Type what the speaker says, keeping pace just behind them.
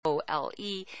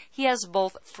He has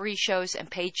both free shows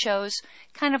and paid shows,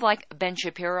 kind of like Ben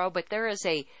Shapiro, but there is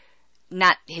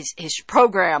not his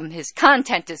program, his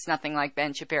content is nothing like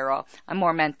Ben Shapiro. I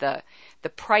more meant the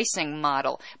pricing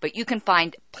model, but you can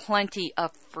find plenty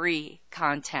of free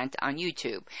content on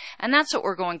YouTube. And that's what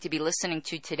we're going to be listening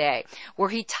to today, where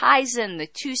he ties in the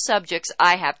two subjects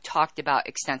I have talked about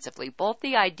extensively, both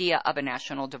the idea of a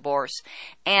national divorce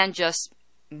and just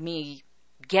me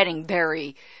getting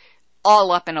very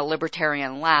all up in a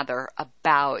libertarian lather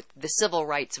about the civil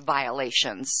rights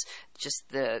violations, just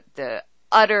the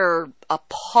utter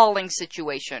appalling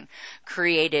situation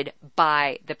created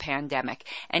by the pandemic.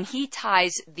 And he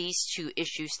ties these two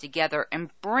issues together and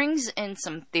brings in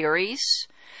some theories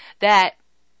that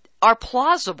are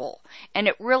plausible, and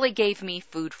it really gave me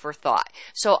food for thought.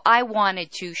 So I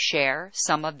wanted to share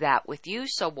some of that with you,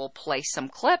 so we'll play some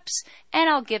clips and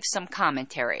I'll give some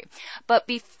commentary. But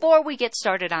before we get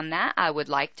started on that, I would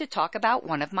like to talk about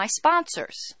one of my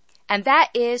sponsors. And that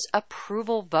is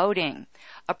approval voting.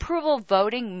 Approval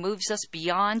voting moves us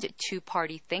beyond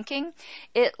two-party thinking.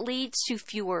 It leads to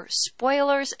fewer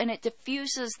spoilers, and it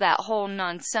diffuses that whole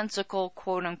nonsensical,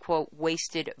 quote-unquote,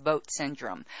 wasted vote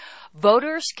syndrome.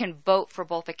 Voters can vote for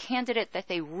both a candidate that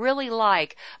they really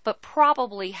like, but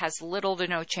probably has little to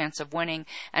no chance of winning,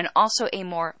 and also a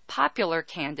more popular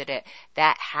candidate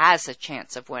that has a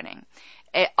chance of winning.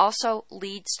 It also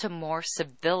leads to more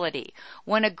civility.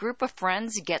 When a group of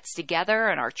friends gets together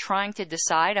and are trying to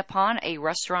decide upon a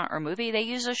restaurant or movie, they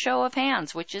use a show of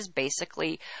hands, which is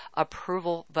basically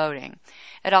approval voting.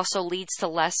 It also leads to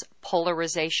less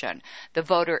polarization. The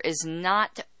voter is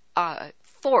not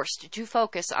forced to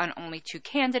focus on only two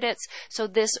candidates, so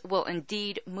this will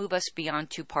indeed move us beyond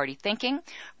two-party thinking.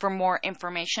 For more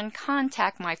information,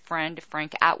 contact my friend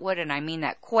Frank Atwood, and I mean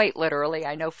that quite literally.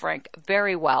 I know Frank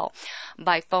very well,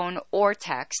 by phone or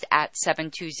text at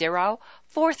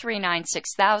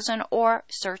 720-439-6000 or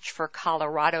search for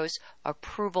Colorado's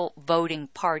Approval Voting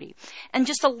Party. And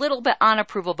just a little bit on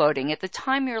approval voting. At the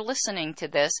time you're listening to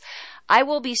this, I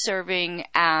will be serving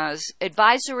as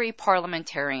advisory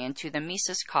parliamentarian to the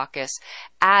Mises Caucus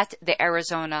at the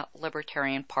Arizona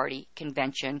Libertarian Party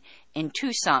Convention in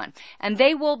Tucson. And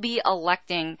they will be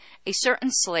electing a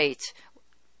certain slate.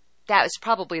 That is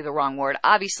probably the wrong word.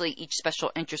 Obviously, each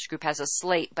special interest group has a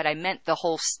slate, but I meant the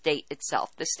whole state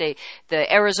itself. The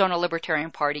Arizona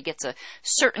Libertarian Party gets a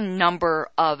certain number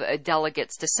of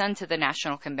delegates to send to the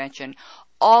National Convention.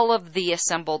 All of the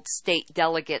assembled state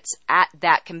delegates at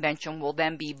that convention will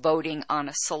then be voting on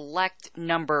a select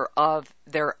number of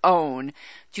their own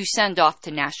to send off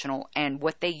to national. And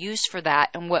what they use for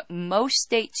that, and what most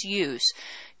states use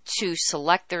to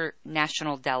select their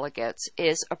national delegates,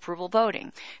 is approval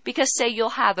voting. Because say you'll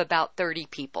have about 30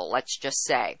 people, let's just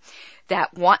say,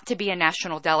 that want to be a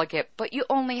national delegate, but you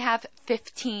only have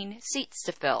 15 seats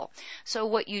to fill. So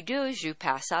what you do is you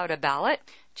pass out a ballot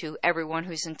to everyone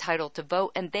who's entitled to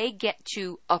vote, and they get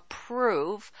to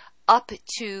approve up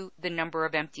to the number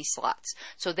of empty slots.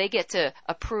 So they get to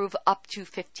approve up to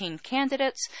 15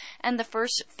 candidates, and the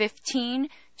first 15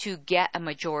 to get a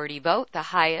majority vote, the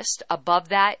highest above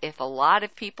that, if a lot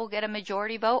of people get a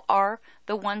majority vote, are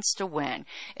the ones to win.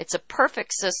 It's a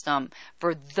perfect system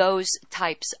for those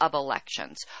types of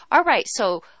elections. All right,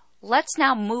 so let's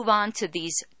now move on to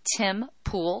these Tim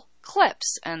Pool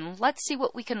clips, and let's see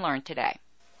what we can learn today.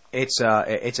 It's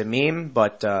a meme,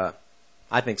 but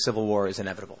I think civil war is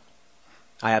inevitable.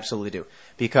 I absolutely do.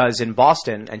 Because in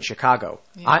Boston and Chicago,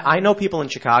 yeah. I know people in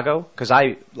Chicago, because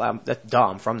I'm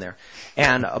from there.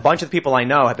 And a bunch of the people I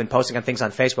know have been posting on things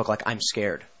on Facebook like, I'm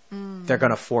scared. They're going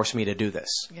to force me to do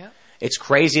this. Yeah. It's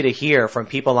crazy to hear from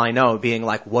people I know being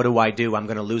like, what do I do? I'm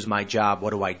going to lose my job. What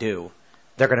do I do?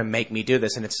 They're going to make me do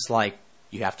this. And it's just like,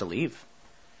 you have to leave.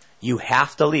 You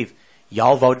have to leave.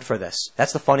 Y'all voted for this.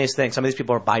 That's the funniest thing. Some of these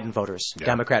people are Biden voters, yeah.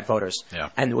 Democrat voters. Yeah.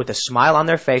 And with a smile on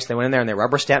their face, they went in there and they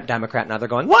rubber stamped Democrat. Now they're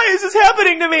going, why is this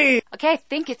happening to me? Okay, I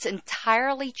think it's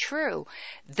entirely true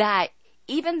that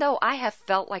even though I have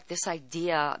felt like this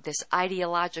idea, this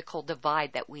ideological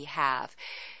divide that we have,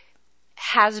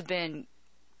 has been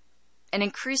an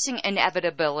increasing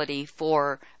inevitability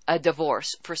for a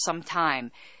divorce for some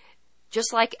time,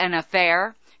 just like an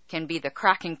affair can be the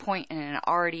cracking point in an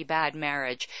already bad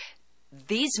marriage,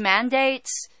 these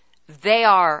mandates, they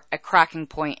are a cracking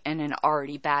point in an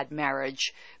already bad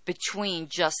marriage between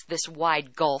just this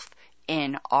wide gulf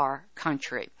in our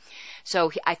country. So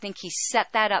I think he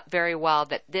set that up very well,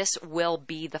 that this will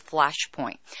be the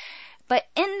flashpoint. But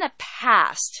in the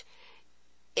past,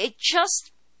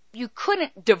 you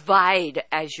couldn't divide,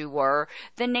 as you were,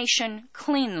 the nation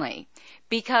cleanly,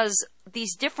 because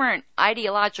these different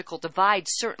ideological divides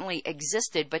certainly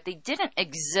existed, but they didn't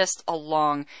exist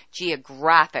along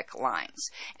geographic lines.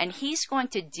 And he's going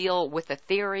to deal with a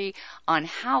theory on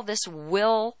how this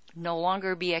will no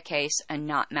longer be a case and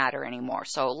not matter anymore.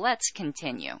 So let's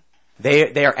continue.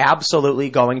 They are absolutely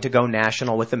going to go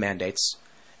national with the mandates.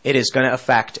 It is going to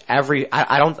affect every.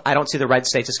 I don't see the red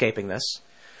states escaping this.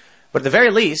 But at the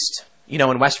very least,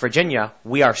 in West Virginia,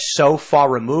 we are so far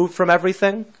removed from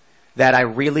everything that I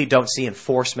really don't see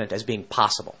enforcement as being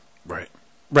possible. Right.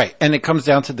 Right. And it comes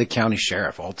down to the county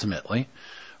sheriff ultimately.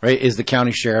 Right? Is the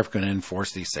county sheriff going to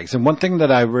enforce these things? And one thing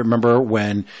that I remember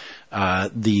when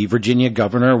the Virginia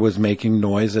governor was making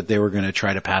noise that they were going to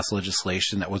try to pass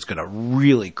legislation that was going to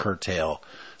really curtail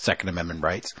Second Amendment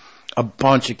rights, a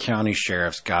bunch of county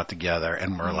sheriffs got together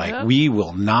and were like, we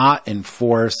will not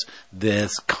enforce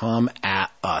this. Come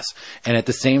at us. And at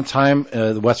the same time,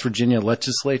 the West Virginia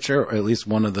legislature, or at least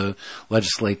one of the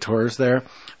legislators there,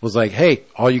 was like, hey,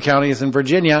 all you counties in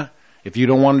Virginia, if you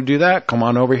don't want to do that, come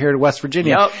on over here to West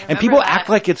Virginia. Yep, and people act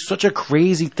like it's such a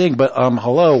crazy thing. But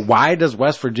hello, why does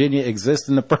West Virginia exist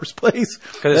in the first place?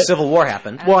 Because the Civil War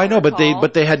happened. Well, I know, but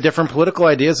they had different political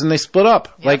ideas and they split up.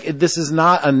 Yep. Like this is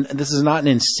not an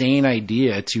insane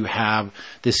idea to have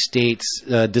the states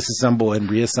disassemble and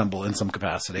reassemble in some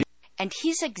capacity. And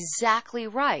he's exactly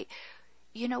right.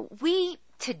 We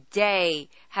today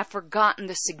have forgotten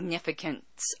the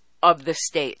significance of the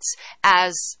states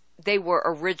as they were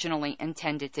originally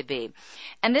intended to be.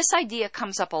 And this idea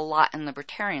comes up a lot in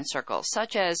libertarian circles,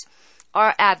 such as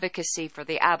our advocacy for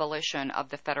the abolition of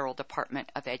the Federal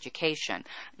Department of Education.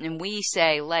 And we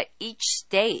say, let each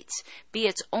state be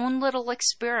its own little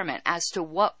experiment as to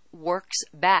what works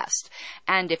best.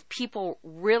 And if people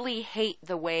really hate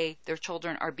the way their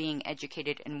children are being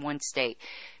educated in one state,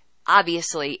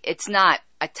 obviously, it's not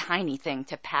a tiny thing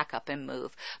to pack up and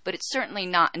move, but it's certainly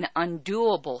not an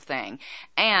undoable thing.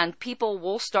 And people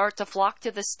will start to flock to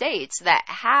the states that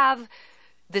have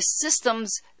the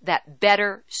systems that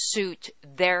better suit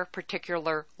their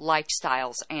particular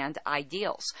lifestyles and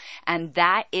ideals. And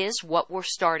that is what we're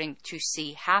starting to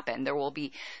see happen. There will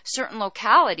be certain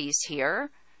localities here,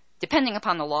 depending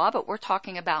upon the law, but we're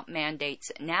talking about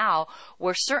mandates now,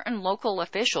 where certain local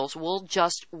officials will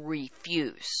just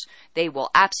refuse. They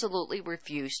will absolutely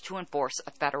refuse to enforce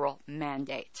a federal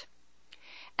mandate.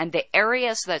 And the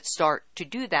areas that start to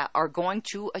do that are going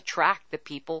to attract the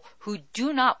people who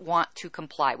do not want to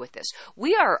comply with this.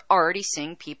 We are already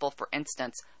seeing people, for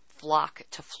instance, flock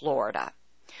to Florida.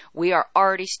 We are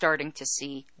already starting to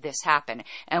see this happen.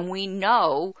 And we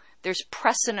know there's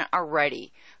precedent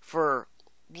already for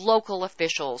local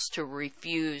officials to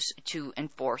refuse to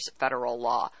enforce federal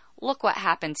law. Look what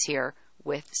happens here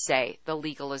with, say, the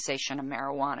legalization of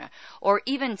marijuana, or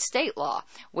even state law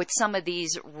with some of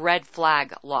these red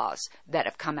flag laws that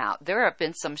have come out. There have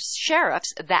been some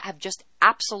sheriffs that have just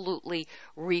absolutely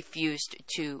refused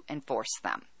to enforce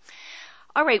them.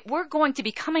 All right, we're going to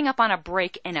be coming up on a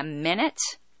break in a minute,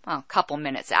 well, a couple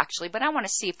minutes actually, but I want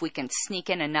to see if we can sneak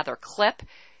in another clip,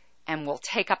 and we'll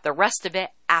take up the rest of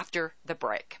it after the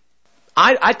break.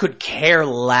 I could care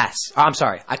less. I'm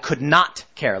sorry. I could not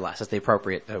care less. That's the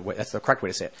appropriate, that's the correct way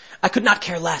to say it. I could not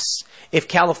care less if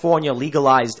California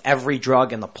legalized every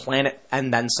drug on the planet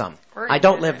and then some. I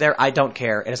don't live there. I don't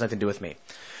care. It has nothing to do with me.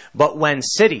 But when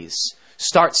cities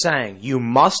start saying you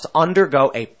must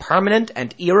undergo a permanent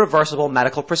and irreversible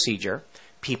medical procedure,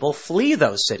 people flee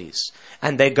those cities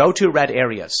and they go to red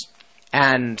areas.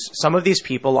 And some of these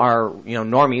people are,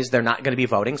 normies. They're not going to be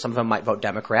voting. Some of them might vote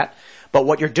Democrat. But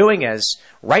what you're doing is,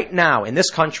 right now in this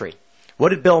country, what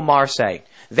did Bill Maher say?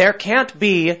 There can't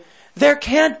be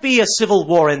a civil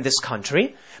war in this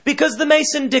country because the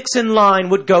Mason-Dixon line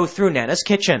would go through Nana's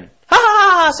kitchen. Ha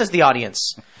ha ha, says the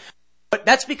audience. But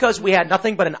that's because we had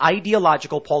nothing but an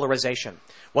ideological polarization.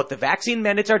 What the vaccine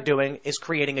mandates are doing is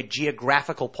creating a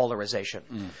geographical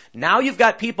polarization. Now you've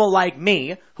got people like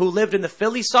me who lived in the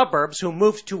Philly suburbs who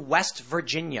moved to West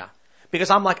Virginia. Because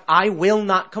I'm like, I will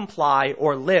not comply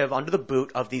or live under the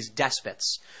boot of these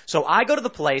despots. So I go to the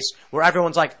place where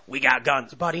everyone's like, we got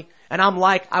guns, buddy. And I'm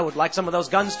like, I would like some of those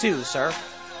guns too, sir.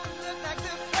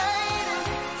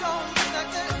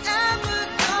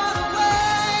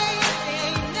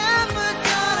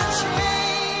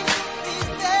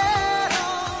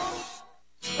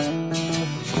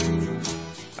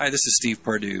 Hi, this is Steve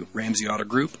Pardue, Ramsey Auto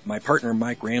Group. My partner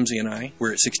Mike Ramsey and I,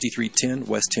 we're at 6310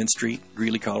 West 10th Street,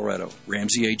 Greeley, Colorado.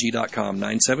 RamseyAG.com,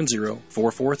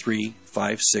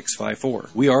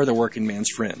 970-443-5654. We are the working man's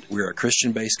friend. We are a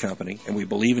Christian-based company, and we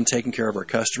believe in taking care of our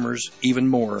customers even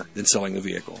more than selling the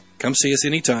vehicle. Come see us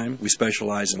anytime. We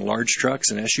specialize in large trucks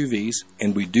and SUVs,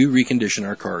 and we do recondition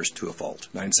our cars to a fault.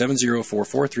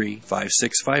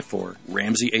 970-443-5654.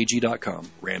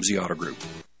 RamseyAG.com, Ramsey Auto Group.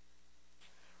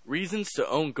 Reasons to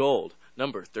own gold,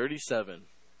 number 37.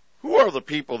 Who are the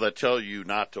people that tell you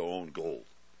not to own gold?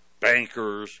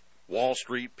 Bankers, Wall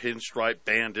Street pinstripe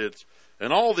bandits,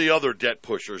 and all the other debt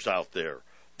pushers out there.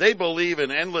 They believe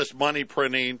in endless money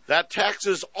printing that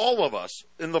taxes all of us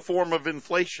in the form of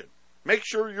inflation. Make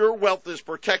sure your wealth is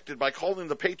protected by calling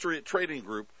the Patriot Trading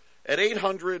Group at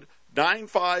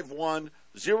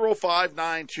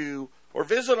 800-951-0592 or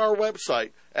visit our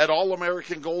website at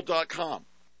allamericangold.com.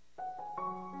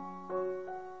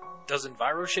 Does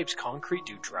EnviroShapes Concrete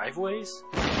do driveways?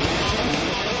 We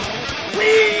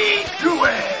do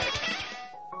it!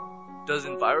 Does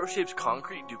EnviroShapes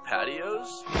Concrete do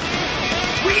patios?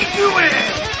 We do it!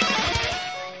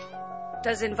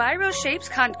 Does EnviroShapes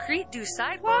Concrete do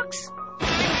sidewalks?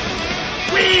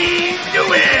 We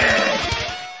do it!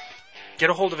 Get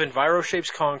a hold of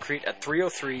EnviroShapes Concrete at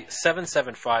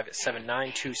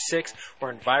 303-775-7926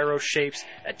 or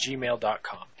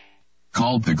EnviroShapes@gmail.com.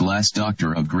 Called the Glass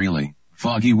Doctor of Greeley.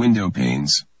 Foggy window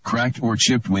panes, cracked or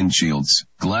chipped windshields,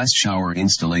 glass shower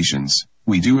installations.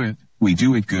 We do it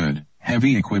good.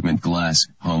 Heavy equipment glass,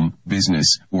 home,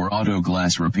 business, or auto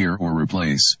glass repair or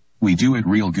replace. We do it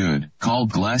real good.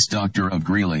 Called Glass Doctor of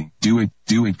Greeley. Do it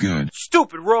good.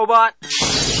 Stupid robot!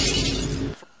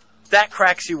 That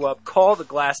cracks you up. Call the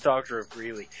Glass Doctor of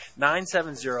Greeley.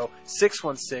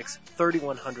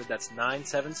 970-616-3100. That's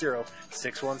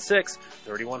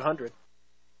 970-616-3100.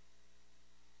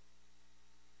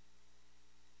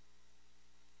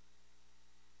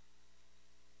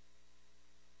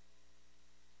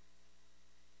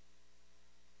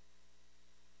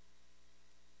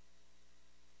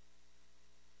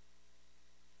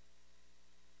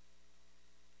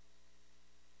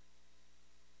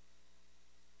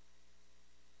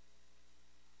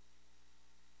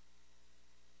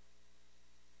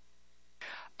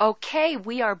 Okay,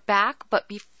 we are back, but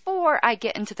before I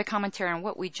get into the commentary on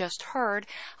what we just heard,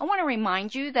 I want to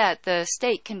remind you that the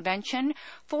state convention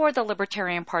for the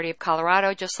Libertarian Party of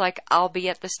Colorado, just like I'll be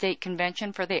at the state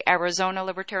convention for the Arizona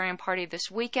Libertarian Party this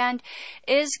weekend,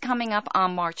 is coming up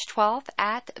on March 12th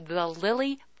at the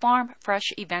Lilly Farm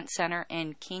Fresh Event Center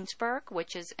in Keensburg,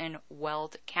 which is in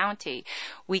Weld County.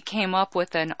 We came up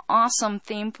with an awesome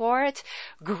theme for it,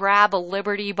 Grab a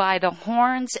Liberty by the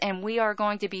Horns, and we are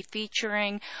going to be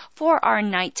featuring for our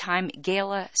nighttime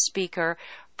gala speaker,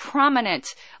 prominent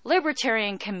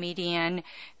libertarian comedian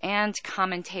and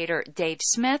commentator Dave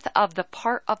Smith of the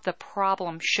Part of the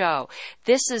Problem show.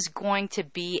 This is going to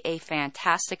be a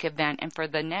fantastic event, and for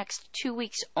the next 2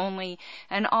 weeks only,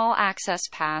 an all-access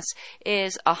pass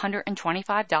is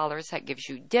 $125. That gives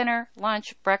you dinner,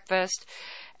 lunch, breakfast,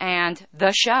 and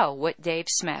the show with Dave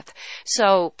Smith.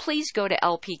 So please go to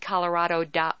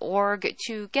lpcolorado.org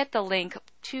to get the link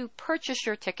to purchase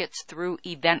your tickets through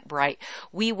Eventbrite.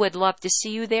 We would love to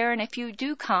see you there, and if you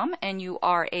do come and you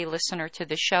are a listener to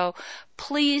the show,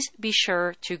 please be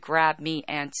sure to grab me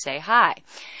and say hi.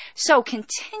 So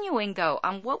continuing though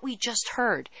on what we just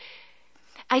heard,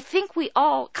 I think we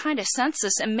all kind of sense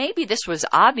this, and maybe this was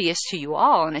obvious to you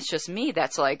all, and it's just me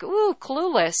that's like, ooh,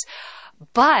 clueless.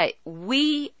 But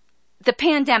the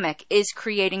pandemic is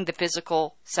creating the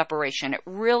physical separation. It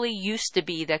really used to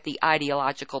be that the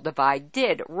ideological divide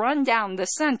did run down the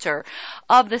center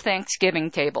of the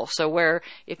Thanksgiving table. So where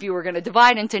if you were going to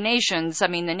divide into nations, I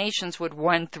mean, the nations would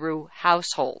run through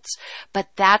households. But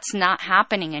that's not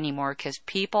happening anymore because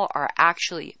people are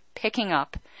actually picking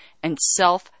up and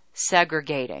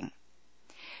self-segregating.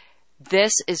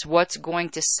 This is what's going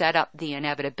to set up the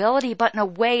inevitability, but in a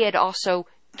way it also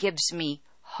gives me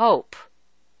hope,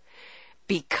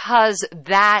 because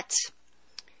that,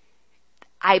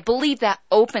 I believe that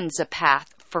opens a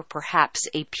path for perhaps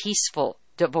a peaceful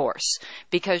divorce,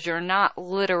 because you're not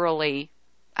literally,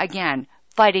 again,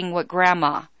 fighting with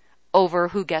grandma over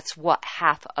who gets what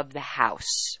half of the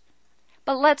house.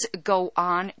 But let's go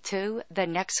on to the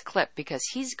next clip, because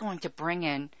he's going to bring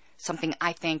in something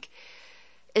I think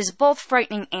is both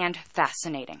frightening and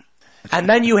fascinating. And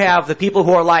then you have the people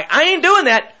who are like, I ain't doing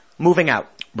that, moving out.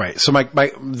 Right. So my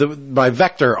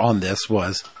vector on this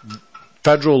was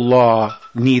federal law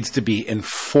needs to be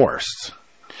enforced.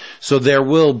 So there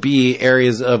will be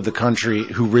areas of the country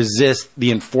who resist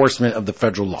the enforcement of the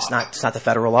federal law. It's not the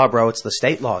federal law, bro. It's the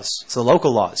state laws. It's the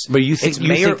local laws. But you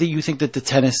think that the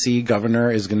Tennessee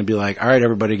governor is going to be like, all right,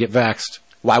 everybody get vaxxed?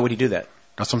 Why would he do that?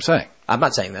 That's what I'm saying. I'm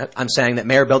not saying that. I'm saying that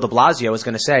Mayor Bill de Blasio is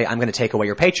going to say, I'm going to take away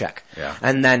your paycheck. Yeah.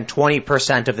 And then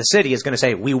 20% of the city is going to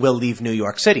say, we will leave New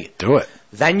York City. Do it.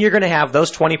 Then you're going to have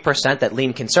those 20% that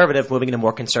lean conservative moving into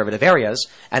more conservative areas,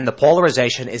 and the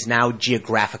polarization is now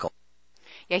geographical.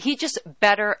 Yeah, he just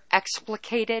better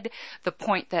explicated the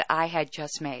point that I had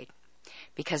just made,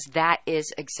 because that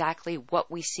is exactly what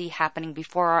we see happening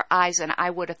before our eyes, and I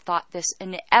would have thought this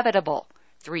inevitable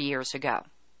 3 years ago.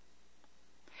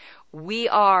 We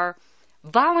are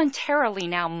voluntarily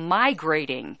now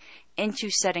migrating into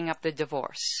setting up the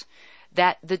divorce.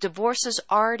 That the divorce is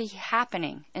already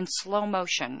happening in slow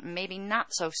motion, maybe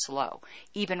not so slow,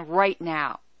 even right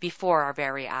now, before our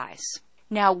very eyes.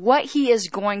 Now, what he is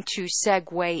going to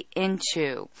segue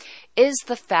into is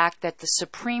the fact that the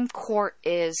Supreme Court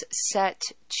is set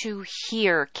to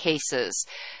hear cases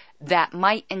that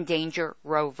might endanger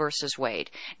Roe versus Wade.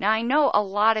 Now, I know a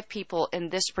lot of people in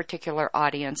this particular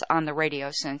audience on the radio,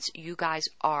 since you guys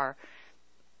are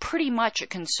pretty much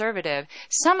conservative,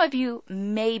 some of you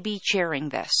may be cheering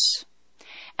this.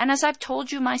 And as I've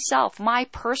told you myself, my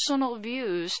personal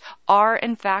views are,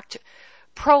 in fact,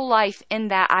 pro-life, in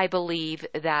that I believe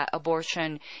that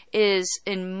abortion is,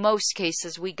 in most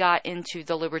cases, we got into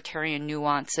the libertarian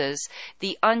nuances,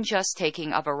 the unjust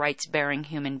taking of a rights-bearing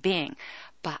human being.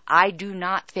 But I do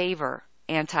not favor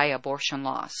anti-abortion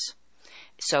laws.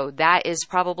 So that is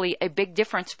probably a big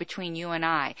difference between you and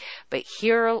I. But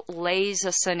here lays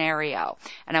a scenario,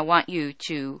 and I want you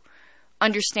to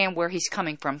understand where he's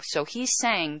coming from. So he's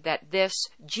saying that this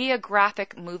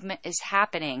geographic movement is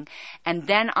happening, and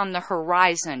then on the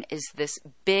horizon is this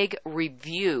big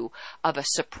review of a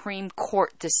Supreme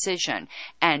Court decision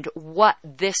and what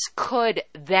this could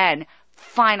then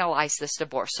finalize this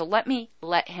divorce. So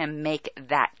let him make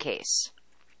that case.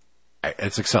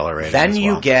 It's accelerating. Then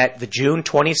you get the June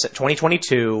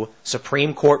 2022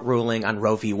 Supreme Court ruling on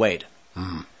Roe v. Wade.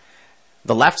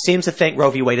 The left seems to think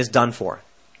Roe v. Wade is done for.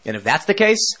 And if that's the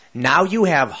case, now you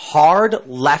have hard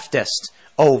leftist,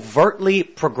 overtly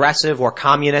progressive or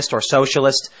communist or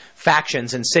socialist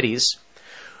factions in cities,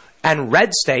 and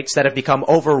red states that have become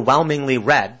overwhelmingly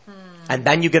red. And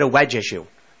then you get a wedge issue.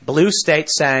 Blue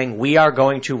states saying we are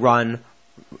going to run,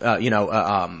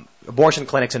 abortion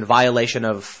clinics in violation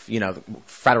of,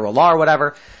 federal law or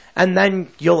whatever, and then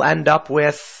you'll end up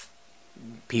with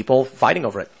people fighting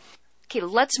over it. Okay,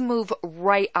 let's move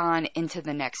right on into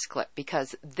the next clip,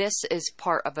 because this is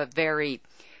part of a very...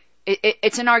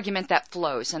 It's an argument that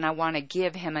flows, and I want to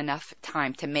give him enough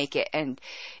time to make it. And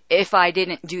if I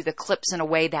didn't do the clips in a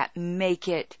way that make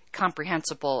it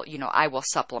comprehensible, I will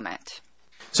supplement.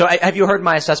 So have you heard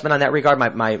my assessment on that regard,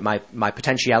 my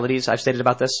potentialities I've stated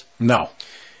about this? No.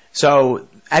 So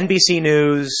NBC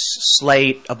News,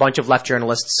 Slate, a bunch of left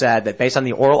journalists said that based on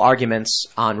the oral arguments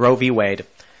on Roe v. Wade,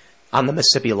 on the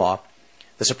Mississippi law,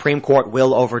 the Supreme Court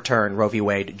will overturn Roe v.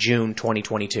 Wade June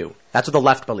 2022. That's what the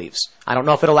left believes. I don't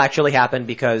know if it'll actually happen,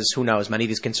 because who knows? Many of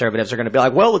these conservatives are going to be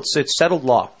like, well, it's settled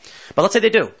law. But let's say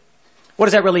they do. What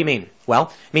does that really mean?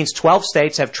 Well, it means 12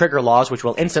 states have trigger laws which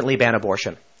will instantly ban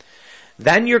abortion.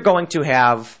 Then you're going to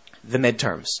have the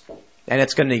midterms, and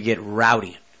it's going to get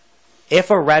rowdy. If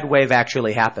a red wave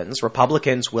actually happens,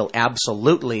 Republicans will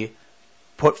absolutely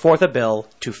put forth a bill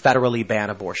to federally ban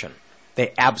abortion.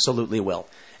 They absolutely will.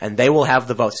 And they will have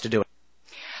the votes to do it.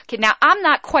 Okay, now I'm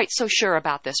not quite so sure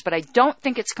about this, but I don't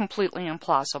think it's completely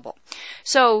implausible.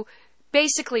 So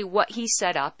basically what he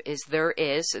set up is there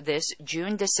is this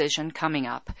June decision coming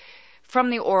up.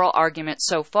 From the oral argument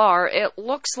so far, it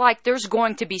looks like there's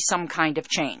going to be some kind of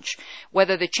change.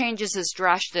 Whether the change is as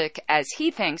drastic as he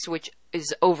thinks, which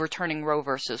is overturning Roe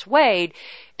versus Wade,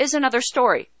 is another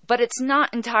story. But it's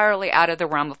not entirely out of the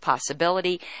realm of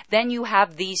possibility. Then you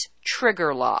have these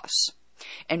trigger laws,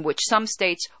 in which some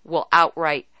states will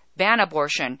outright ban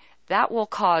abortion. That will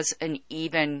cause an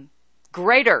even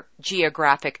greater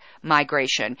geographic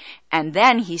migration. And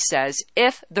then he says,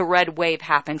 if the red wave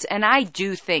happens, and I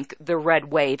do think the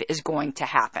red wave is going to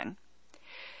happen,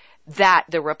 that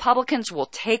the Republicans will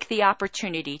take the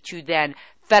opportunity to then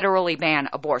federally ban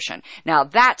abortion. Now,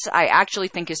 that's, I actually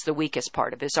think, is the weakest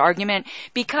part of his argument,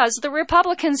 because the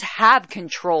Republicans have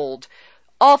controlled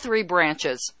all three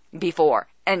branches before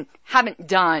and haven't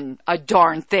done a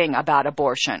darn thing about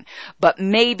abortion. But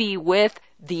maybe with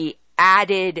the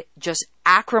added just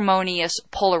acrimonious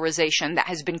polarization that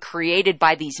has been created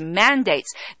by these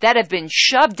mandates that have been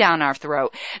shoved down our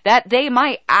throat, that they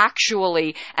might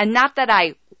actually, and not that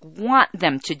I want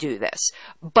them to do this.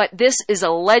 But this is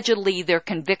allegedly their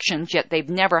convictions, yet they've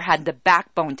never had the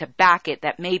backbone to back it,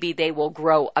 that maybe they will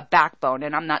grow a backbone.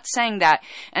 And I'm not saying that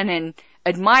in an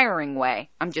admiring way.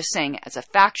 I'm just saying as a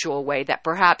factual way that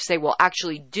perhaps they will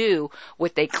actually do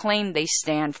what they claim they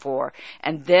stand for.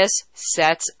 And this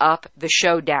sets up the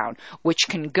showdown, which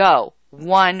can go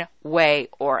one way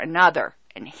or another.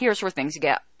 And here's where things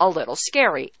get a little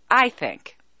scary, I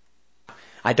think.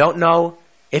 I don't know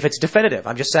if it's definitive.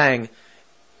 I'm just saying,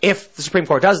 if the Supreme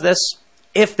Court does this,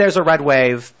 if there's a red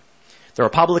wave, the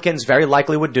Republicans very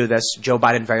likely would do this. Joe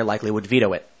Biden very likely would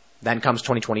veto it. Then comes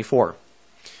 2024.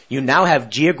 You now have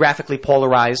geographically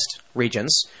polarized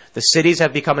regions. The cities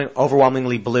have become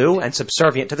overwhelmingly blue and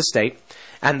subservient to the state,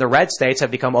 and the red states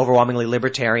have become overwhelmingly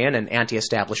libertarian and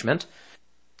anti-establishment.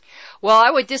 Well,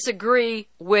 I would disagree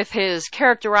with his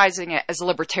characterizing it as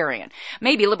libertarian.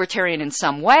 Maybe libertarian in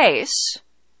some ways,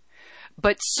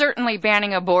 but certainly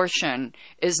banning abortion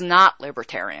is not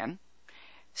libertarian.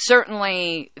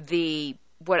 Certainly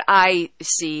what I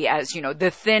see as, the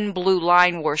thin blue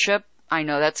line worship, I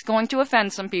know that's going to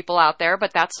offend some people out there,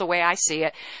 but that's the way I see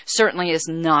it, certainly is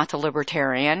not a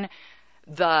libertarian.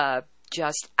 The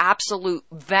just absolute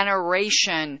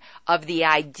veneration of the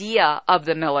idea of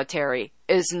the military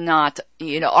is not,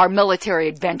 our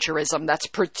military adventurism that's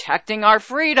protecting our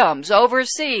freedoms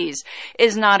overseas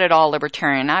is not at all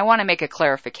libertarian. I want to make a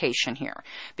clarification here,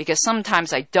 because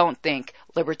sometimes I don't think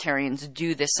libertarians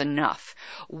do this enough.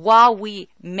 While we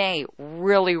may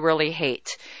really, really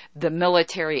hate the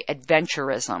military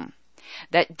adventurism,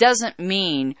 that doesn't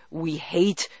mean we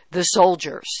hate the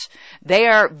soldiers. They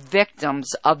are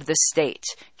victims of the state,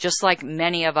 just like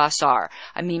many of us are.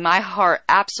 I mean, my heart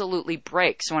absolutely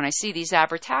breaks when I see these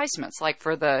advertisements, like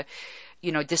for the,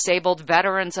 Disabled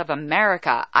Veterans of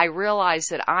America. I realize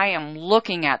that I am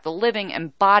looking at the living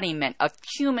embodiment of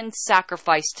human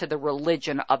sacrifice to the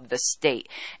religion of the state,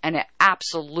 and it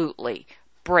absolutely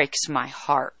breaks my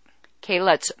heart. Okay,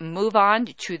 let's move on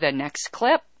to the next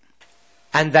clip.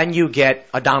 And then you get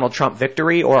a Donald Trump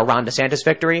victory or a Ron DeSantis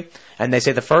victory, and they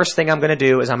say the first thing I'm going to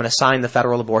do is I'm going to sign the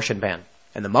federal abortion ban.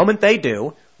 And the moment they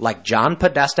do, like John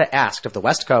Podesta asked of the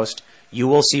West Coast, you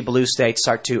will see blue states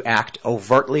start to act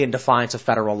overtly in defiance of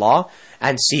federal law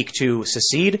and seek to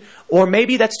secede, or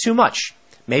maybe that's too much.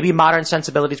 Maybe modern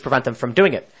sensibilities prevent them from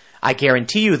doing it. I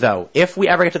guarantee you, though, if we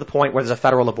ever get to the point where there's a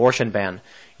federal abortion ban,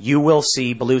 you will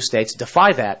see blue states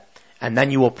defy that, and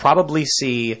then you will probably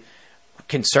see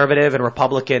conservative and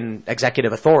Republican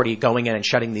executive authority going in and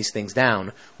shutting these things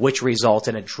down, which results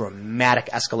in a dramatic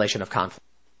escalation of conflict.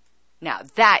 Now,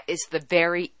 that is the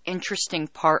very interesting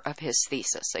part of his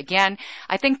thesis. Again,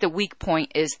 I think the weak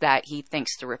point is that he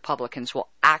thinks the Republicans will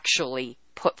actually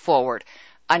put forward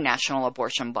a national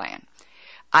abortion ban.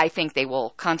 I think they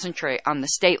will concentrate on the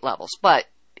state levels. But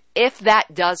if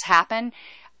that does happen,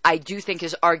 I do think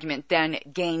his argument then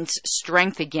gains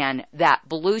strength again that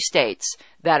blue states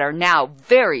that are now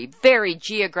very, very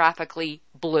geographically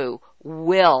blue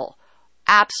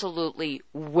absolutely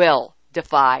will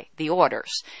defy the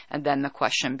orders. And then the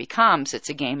question becomes, it's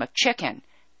a game of chicken.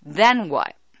 Then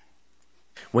what?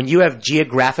 When you have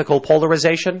geographical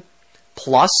polarization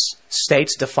plus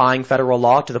states defying federal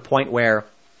law to the point where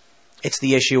it's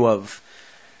the issue of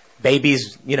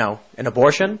babies, and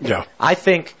abortion, I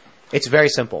think it's very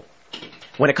simple.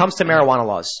 When it comes to marijuana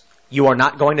laws, you are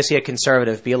not going to see a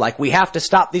conservative be like, we have to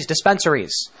stop these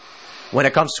dispensaries. When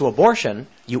it comes to abortion,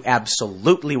 you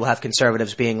absolutely will have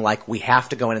conservatives being like, we have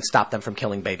to go in and stop them from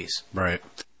killing babies. Right.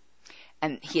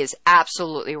 And he is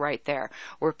absolutely right there.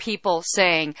 Where people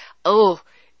saying,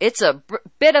 it's a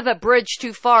bit of a bridge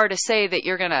too far to say that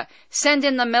you're going to send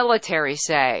in the military,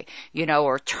 say,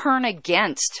 or turn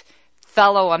against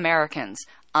fellow Americans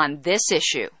on this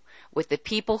issue, with the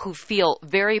people who feel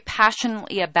very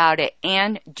passionately about it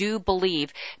and do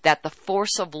believe that the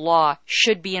force of law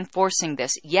should be enforcing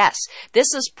this. Yes,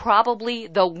 this is probably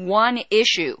the one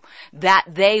issue that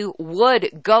they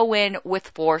would go in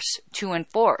with force to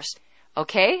enforce.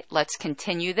 Okay, let's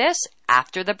continue this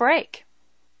after the break.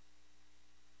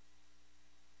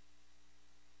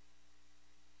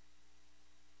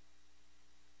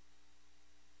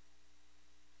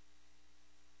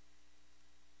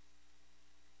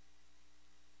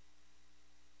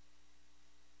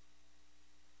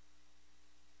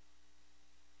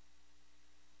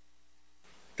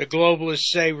 The globalists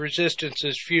say resistance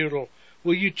is futile.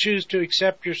 Will you choose to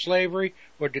accept your slavery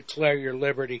or declare your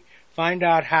liberty? Find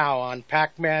out how on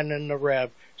Pac-Man and the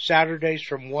Rev, Saturdays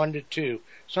from 1 to 2.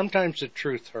 Sometimes the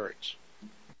truth hurts.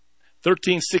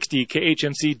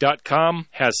 1360khmc.com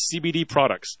has CBD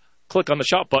products. Click on the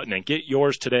shop button and get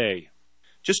yours today.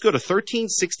 Just go to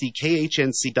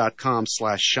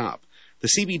 1360khnc.com/shop. The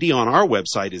CBD on our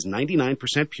website is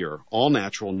 99% pure, all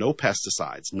natural, no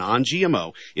pesticides,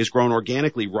 non-GMO, is grown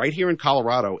organically right here in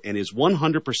Colorado, and is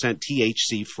 100%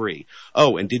 THC free.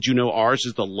 Oh, and did you know ours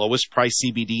is the lowest price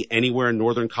CBD anywhere in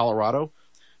northern Colorado?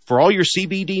 For all your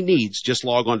CBD needs, just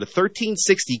log on to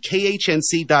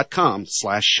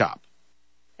 1360khnc.com/shop.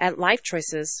 At Life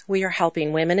Choices, we are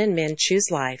helping women and men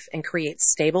choose life and create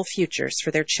stable futures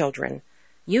for their children.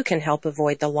 You can help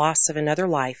avoid the loss of another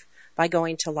life by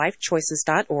going to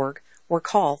lifechoices.org or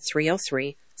call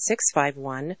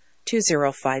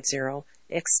 303-651-2050,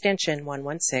 extension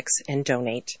 116, and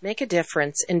donate. Make a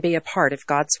difference and be a part of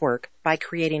God's work by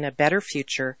creating a better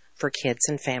future for kids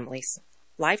and families.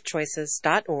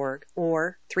 lifechoices.org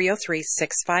or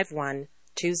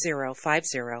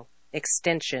 303-651-2050,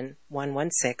 extension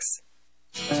 116.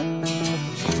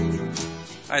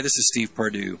 Hi, this is Steve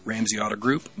Pardue, Ramsey Auto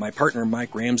Group. My partner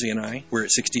Mike Ramsey and I, we're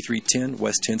at 6310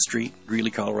 West 10th Street, Greeley,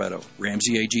 Colorado.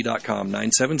 RamseyAG.com,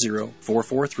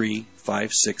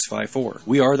 970-443-5654.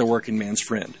 We are the working man's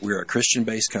friend. We are a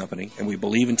Christian-based company, and we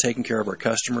believe in taking care of our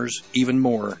customers even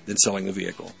more than selling the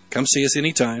vehicle. Come see us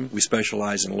anytime. We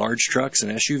specialize in large trucks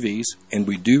and SUVs, and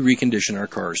we do recondition our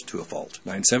cars to a fault.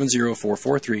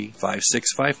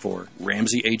 970-443-5654.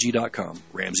 RamseyAG.com,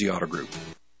 Ramsey Auto Group.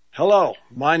 Hello,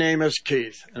 my name is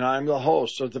Keith, and I'm the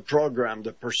host of the program,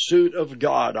 The Pursuit of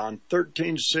God, on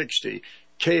 1360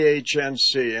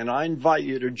 KHNC, and I invite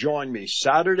you to join me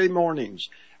Saturday mornings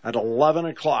at 11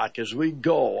 o'clock as we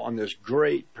go on this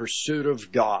great pursuit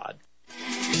of God.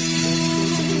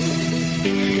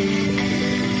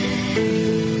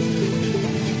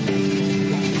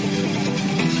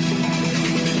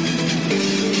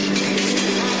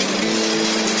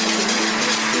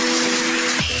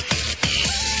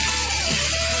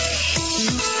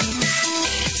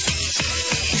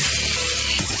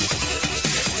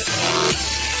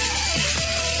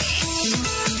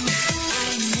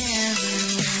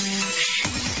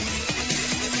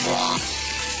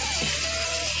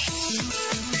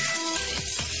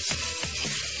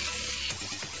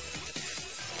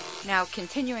 Now,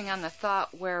 continuing on the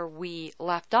thought where we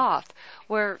left off,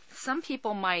 where some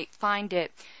people might find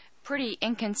it pretty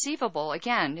inconceivable,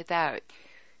 again, that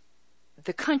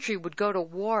the country would go to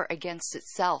war against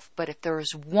itself, but if there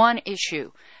is one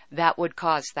issue that would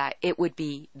cause that, it would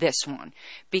be this one.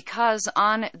 Because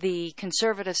on the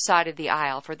conservative side of the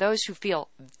aisle, for those who feel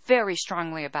very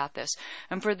strongly about this,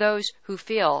 and for those who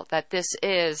feel that this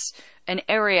is an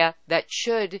area that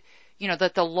should,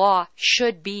 that the law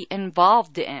should be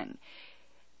involved in,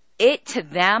 it to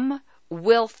them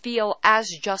will feel as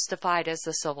justified as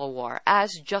the Civil War,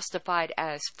 as justified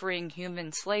as freeing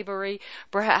human slavery,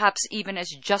 perhaps even as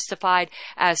justified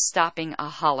as stopping a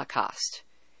Holocaust.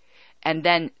 And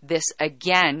then this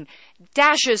again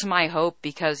dashes my hope,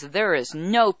 because there is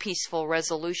no peaceful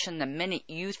resolution the minute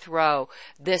you throw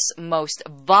this most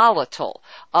volatile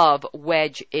of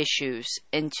wedge issues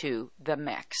into the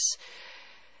mix.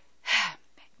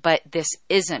 But this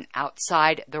isn't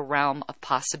outside the realm of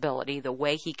possibility. The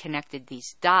way he connected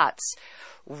these dots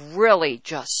really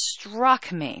just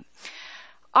struck me.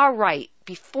 All right,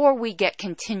 before we get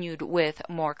continued with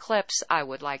more clips, I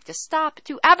would like to stop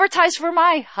to advertise for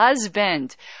my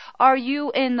husband. Are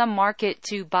you in the market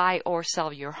to buy or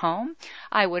sell your home?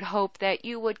 I would hope that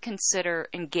you would consider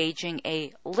engaging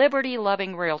a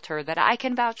liberty-loving realtor that I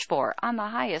can vouch for on the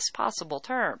highest possible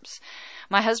terms.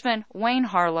 My husband, Wayne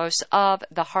Harlos of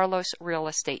the Harlos Real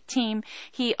Estate Team,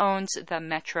 he owns the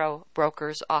Metro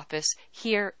Brokers office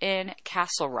here in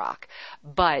Castle Rock,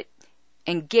 but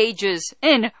engages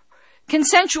in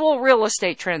consensual real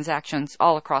estate transactions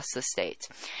all across the state.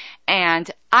 And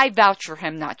I vouch for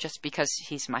him not just because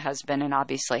he's my husband and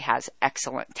obviously has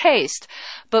excellent taste,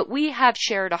 but we have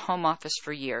shared a home office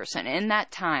for years, and in that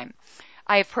time,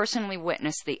 I have personally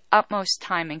witnessed the utmost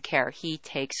time and care he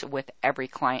takes with every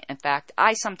client. In fact,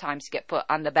 I sometimes get put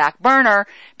on the back burner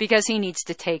because he needs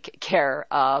to take care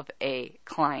of a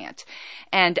client.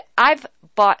 And I've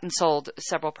bought and sold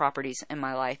several properties in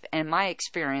my life, and my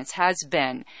experience has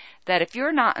been that if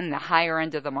you're not in the higher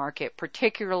end of the market,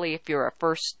 particularly if you're a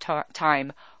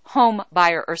first-time home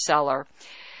buyer or seller,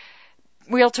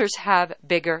 realtors have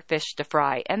bigger fish to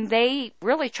fry, and they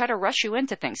really try to rush you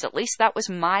into things. At least that was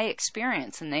my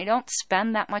experience, and they don't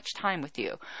spend that much time with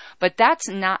you. But that's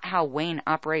not how Wayne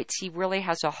operates. He really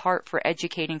has a heart for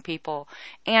educating people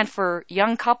and for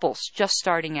young couples just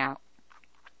starting out.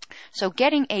 So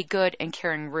getting a good and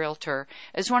caring realtor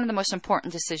is one of the most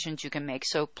important decisions you can make.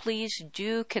 So please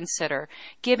do consider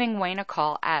giving Wayne a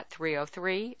call at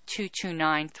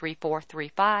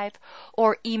 303-229-3435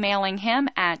 or emailing him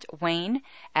at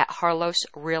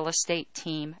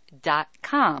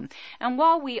wayne@harlosrealestateteam.com. And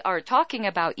while we are talking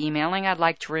about emailing, I'd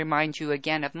like to remind you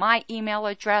again of my email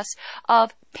address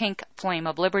of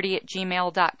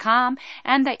pinkflameofliberty@gmail.com,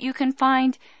 and that you can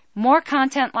find more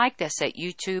content like this at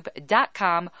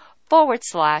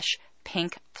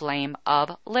youtube.com/Pink Flame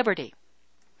of Liberty.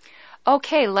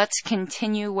 Okay, let's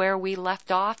continue where we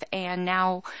left off, and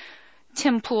now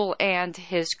Tim Pool and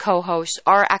his co-hosts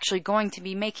are actually going to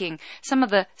be making some of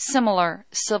the similar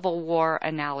Civil War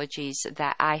analogies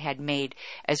that I had made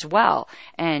as well,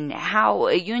 and how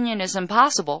a union is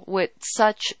impossible with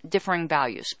such differing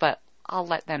values, but I'll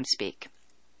let them speak.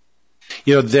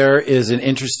 You know, there is an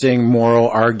interesting moral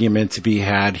argument to be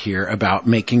had here about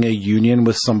making a union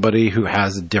with somebody who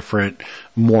has a different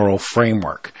moral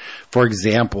framework. For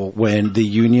example, when the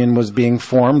union was being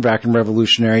formed back in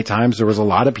revolutionary times, there was a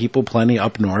lot of people plenty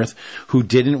up north who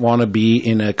didn't want to be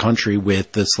in a country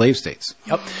with the slave states.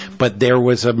 Yep. But there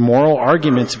was a moral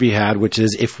argument to be had, which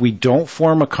is if we don't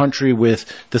form a country with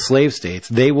the slave states,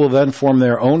 they will then form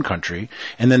their own country,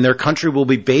 and then their country will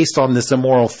be based on this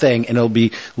immoral thing, and it'll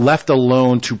be left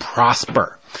alone to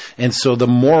prosper. And so the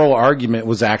moral argument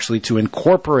was actually to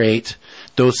incorporate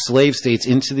those slave states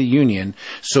into the Union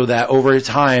so that over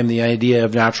time the idea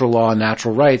of natural law and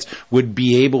natural rights would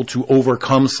be able to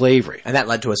overcome slavery. And that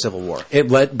led to a civil war.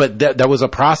 But that was a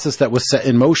process that was set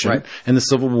in motion, right? And the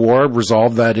Civil War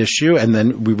resolved that issue, and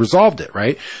then we resolved it,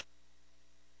 right?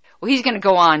 Well, he's going to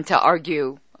go on to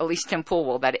argue, at least Tim Pool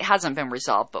will, that it hasn't been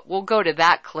resolved, but we'll go to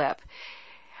that clip.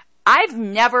 I've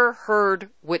never heard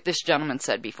what this gentleman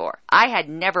said before. I had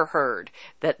never heard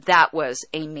that that was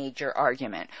a major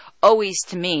argument. Always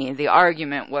to me, the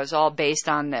argument was all based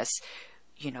on this,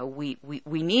 you know, we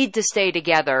need to stay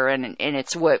together, and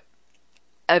it's what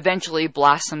eventually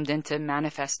blossomed into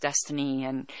Manifest Destiny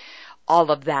and all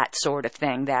of that sort of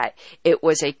thing, that it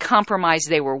was a compromise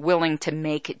they were willing to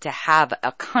make to have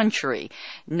a country,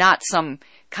 not some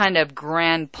kind of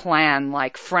grand plan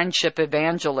like friendship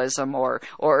evangelism or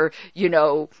you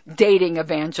know, dating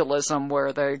evangelism,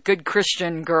 where the good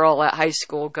Christian girl at high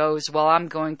school goes, well, I'm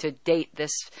going to date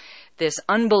this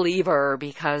unbeliever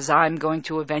because I'm going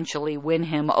to eventually win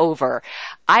him over.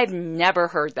 I've never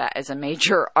heard that as a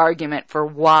major argument for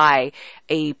why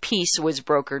a peace was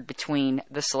brokered between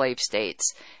the slave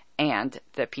states and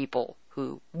the people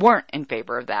who weren't in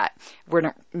favor of that. We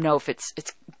don't know if it's a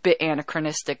bit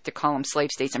anachronistic to call them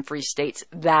slave states and free states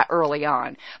that early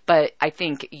on, but I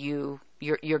think you're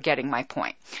getting my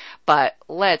point. But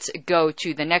let's go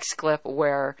to the next clip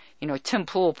where, you know, Tim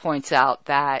Pool points out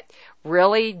that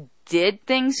really, did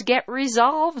things get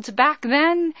resolved back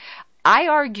then? I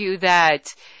argue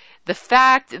that the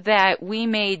fact that we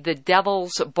made the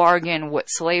devil's bargain with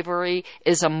slavery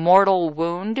is a mortal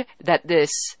wound, that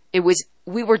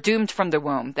we were doomed from the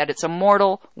womb, that it's a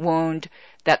mortal wound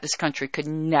that this country could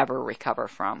never recover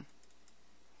from.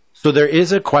 So there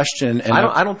is a question. And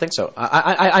I don't think so.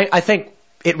 I think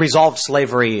it resolved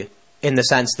slavery in the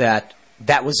sense that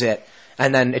was it.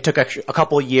 And then it took a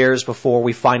couple of years before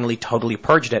we finally totally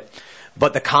purged it.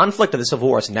 But the conflict of the Civil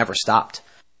War has never stopped.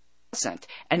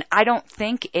 And I don't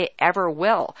think it ever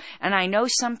will. And I know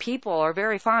some people are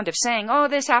very fond of saying, oh,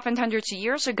 this happened hundreds of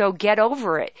years ago, get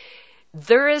over it.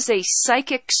 There is a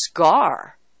psychic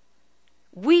scar.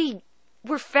 We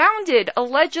were founded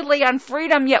allegedly on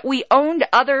freedom, yet we owned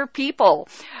other people.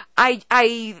 I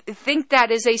think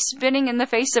that is a spinning in the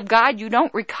face of God you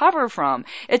don't recover from.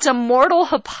 It's a mortal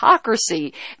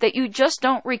hypocrisy that you just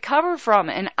don't recover from.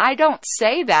 And I don't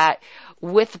say that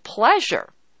with pleasure.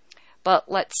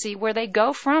 But let's see where they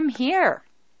go from here.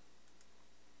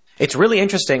 It's really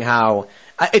interesting how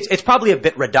it's probably a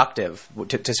bit reductive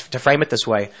to frame it this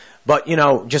way, but, you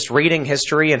know, just reading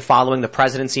history and following the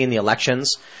presidency and the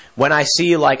elections, when I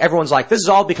see, like, everyone's like, this is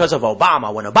all because of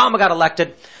Obama, when Obama got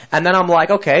elected, and then I'm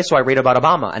like, okay, so I read about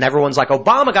Obama, and everyone's like,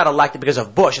 Obama got elected because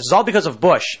of Bush. This is all because of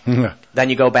Bush. Then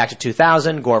you go back to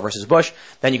 2000, Gore versus Bush,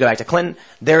 then you go back to Clinton.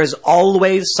 There is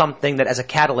always something that, as a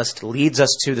catalyst, leads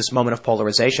us to this moment of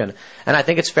polarization, and I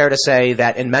think it's fair to say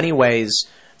that, in many ways,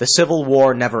 the Civil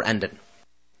War never ended.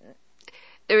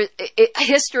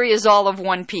 History is all of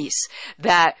one piece,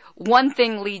 that one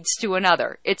thing leads to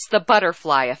another. It's the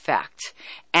butterfly effect.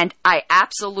 And I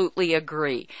absolutely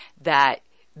agree that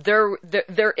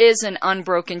there is an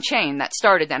unbroken chain that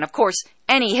started then. Of course,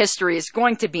 any history is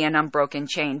going to be an unbroken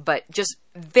chain, but just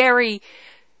very,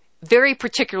 very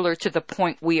particular to the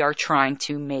point we are trying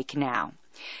to make now.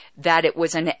 that it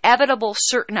was an inevitable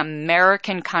certain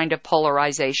American kind of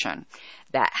polarization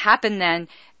that happened then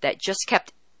that just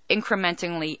kept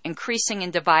incrementally increasing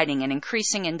and dividing and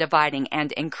increasing and dividing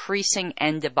and increasing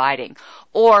and dividing.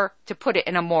 Or, to put it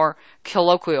in a more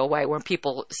colloquial way, when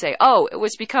people say, oh, it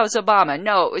was because Obama.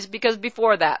 No, it was because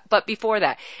before that, but before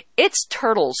that. It's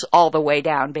turtles all the way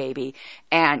down, baby.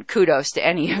 And kudos to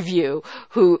any of you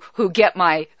who get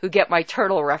my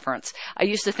turtle reference. I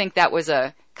used to think that was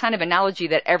a kind of analogy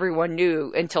that everyone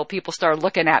knew until people started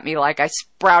looking at me like I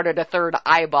sprouted a third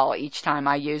eyeball each time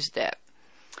I used it.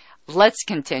 Let's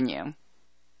continue.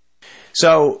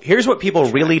 So here's what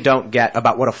people really don't get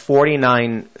about what a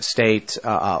 49-state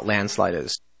landslide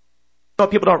is.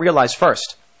 What people don't realize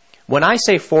first, when I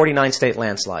say 49-state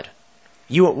landslide,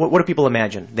 what do people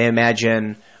imagine? They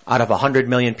imagine out of 100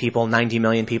 million people, 90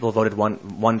 million people voted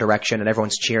one direction, and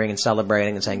everyone's cheering and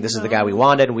celebrating and saying, this is the guy we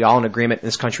wanted, and we all in agreement, and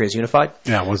this country is unified?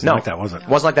 Yeah, it wasn't like that, was it? It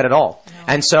wasn't like that at all. No.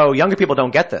 And so younger people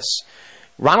don't get this.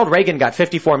 Ronald Reagan got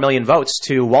 54 million votes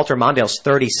to Walter Mondale's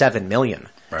 37 million.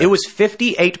 Right. It was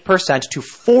 58% to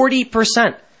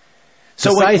 40%.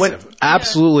 So decisive.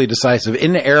 Absolutely decisive.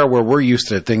 In the era where we're used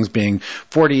to things being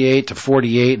 48 to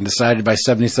 48 and decided by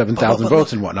 77,000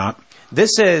 votes and whatnot.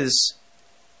 This is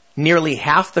nearly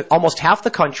almost half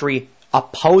the country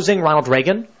opposing Ronald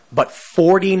Reagan, but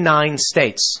 49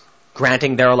 states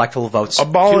granting their electoral votes.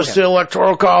 Abolish the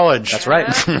Electoral College. That's right.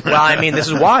 Well, I mean, this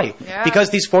is why. Yeah.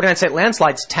 Because these 49-state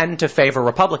landslides tend to favor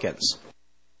Republicans.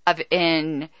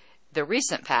 In the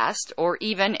recent past, or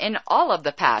even in all of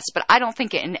the past, but I don't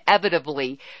think it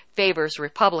inevitably favors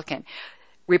Republicans.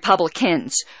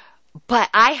 But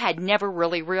I had never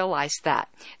really realized that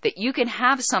you can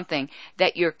have something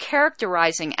that you're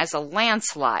characterizing as a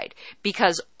landslide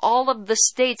because all of the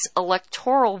states'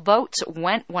 electoral votes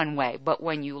went one way. But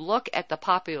when you look at the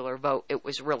popular vote, it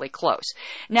was really close.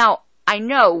 Now, I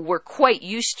know we're quite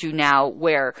used to now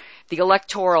where the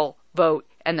electoral vote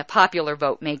and the popular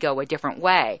vote may go a different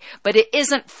way. But it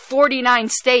isn't 49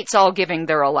 states all giving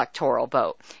their electoral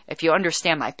vote, if you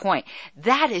understand my point.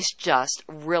 That is just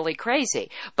really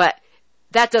crazy. But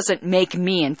that doesn't make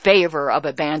me in favor of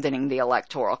abandoning the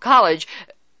Electoral College.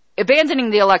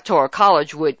 Abandoning the Electoral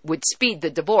College would speed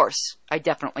the divorce, I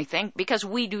definitely think, because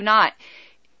we do not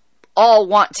all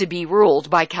want to be ruled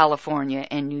by California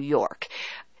and New York.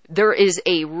 There is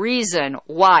a reason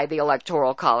why the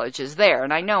Electoral College is there.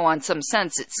 And I know on some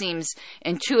sense it seems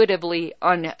intuitively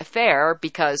unfair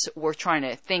because we're trying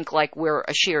to think like we're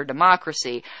a sheer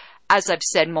democracy. As I've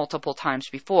said multiple times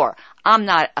before, I'm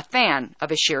not a fan of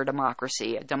a sheer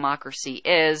democracy. A democracy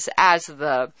is, as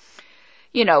the,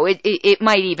 it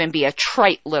might even be a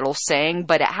trite little saying,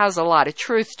 but it has a lot of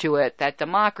truth to it, that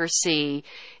democracy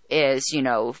is,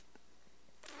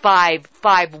 five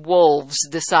wolves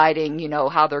deciding,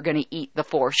 how they're going to eat the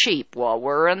four sheep. Well,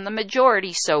 we're in the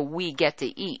majority, so we get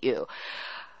to eat you.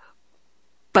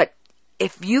 But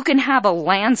if you can have a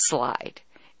landslide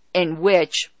in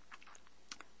which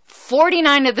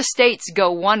 49 of the states go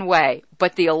one way,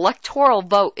 but the electoral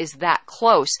vote is that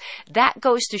close, that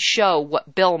goes to show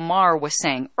what Bill Maher was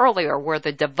saying earlier, where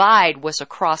the divide was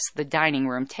across the dining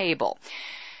room table.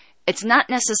 It's not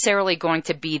necessarily going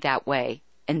to be that way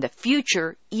in the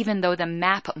future, even though the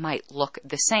map might look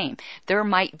the same. There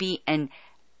might be an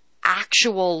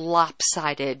actual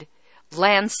lopsided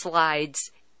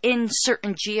landslides in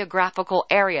certain geographical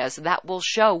areas that will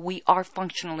show we are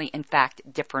functionally, in fact,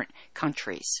 different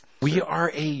countries. We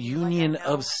are a union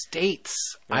of states.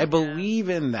 I believe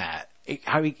in that.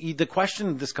 The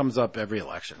question, this comes up every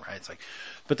election, right? It's like,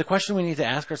 but the question we need to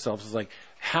ask ourselves is like,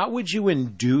 how would you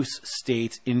induce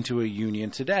states into a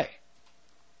union today?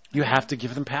 You have to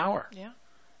give them power. Yeah.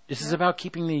 This is about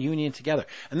keeping the union together.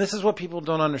 And this is what people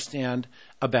don't understand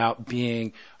about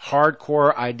being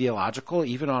hardcore ideological,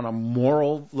 even on a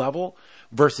moral level,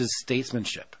 versus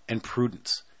statesmanship and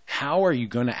prudence. How are you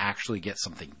going to actually get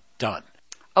something done?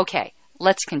 Okay,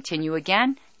 let's continue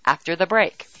again after the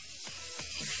break.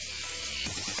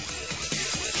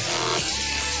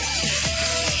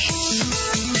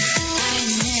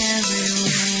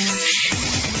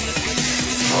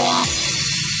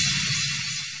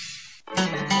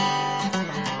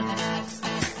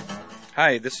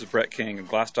 Hi, this is Brett King, a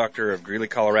glass doctor of Greeley,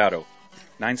 Colorado.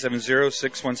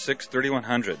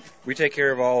 970-616-3100. We take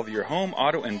care of all of your home,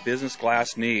 auto, and business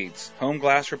glass needs. Home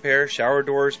glass repair, shower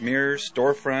doors, mirrors,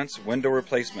 storefronts, window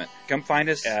replacement. Come find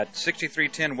us at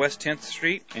 6310 West 10th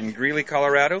Street in Greeley,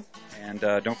 Colorado. And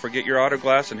don't forget your auto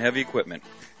glass and heavy equipment.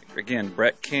 Again,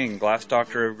 Brett King, glass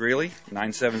doctor of Greeley,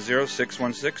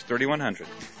 970-616-3100.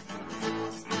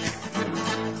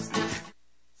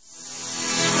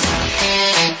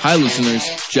 Hi listeners,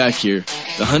 Jack here.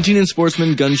 The Hunting and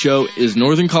Sportsman Gun Show is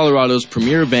Northern Colorado's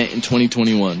premier event in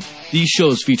 2021. These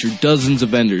shows feature dozens of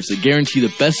vendors that guarantee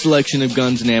the best selection of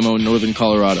guns and ammo in Northern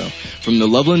Colorado, from the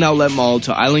Loveland Outlet Mall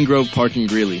to Island Grove Park in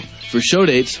Greeley. For show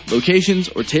dates, locations,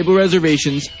 or table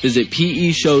reservations, visit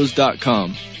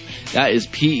peshows.com. That is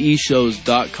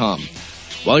peshows.com.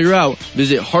 While you're out,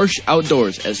 visit Harsh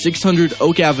Outdoors at 600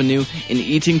 Oak Avenue in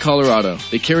Eaton, Colorado.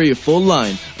 They carry a full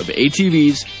line of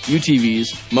ATVs,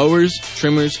 UTVs, mowers,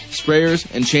 trimmers, sprayers,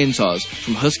 and chainsaws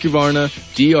from Husqvarna,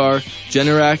 DR,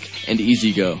 Generac, and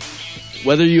E-Z-Go.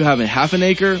 Whether you have a half an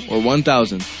acre or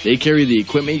 1,000, they carry the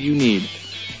equipment you need.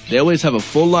 They always have a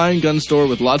full-line gun store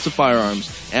with lots of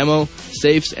firearms, ammo,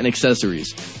 safes, and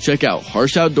accessories. Check out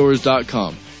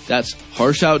harshoutdoors.com. That's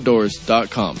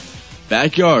harshoutdoors.com.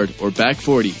 Backyard or back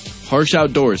 40, Harsh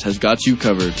Outdoors has got you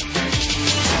covered.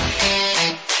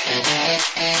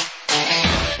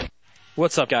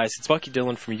 What's up, guys? It's Bucky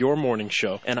Dillon from Your Morning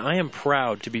Show, and I am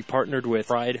proud to be partnered with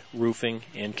Pride Roofing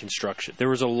and Construction. There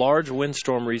was a large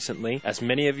windstorm recently. As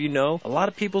many of you know, a lot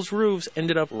of people's roofs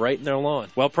ended up right in their lawn.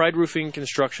 Well, Pride Roofing and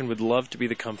Construction would love to be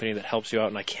the company that helps you out,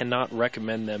 and I cannot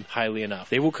recommend them highly enough.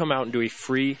 They will come out and do a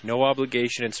free,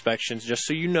 no-obligation inspection just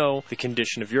so you know the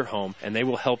condition of your home, and they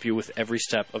will help you with every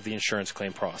step of the insurance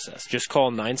claim process. Just call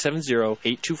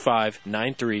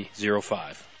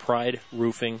 970-825-9305. Pride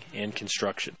Roofing and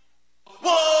Construction.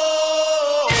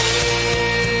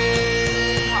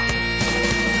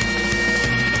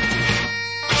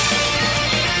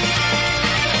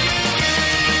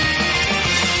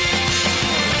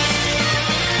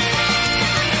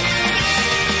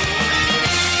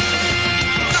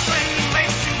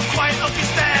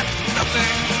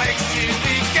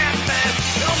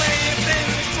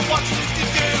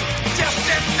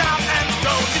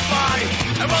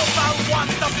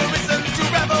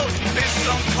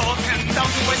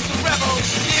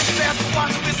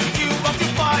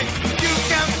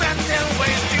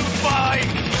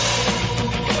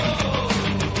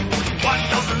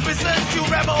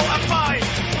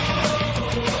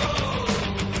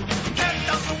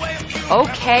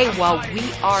 Okay, well, we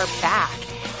are back.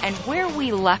 And where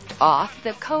we left off,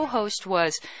 the co-host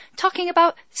was talking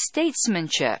about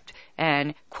statesmanship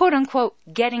and quote-unquote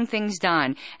getting things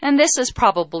done. And this is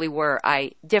probably where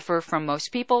I differ from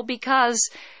most people, because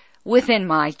within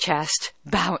my chest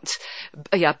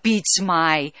beats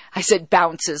my, I said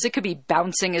bounces, it could be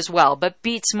bouncing as well, but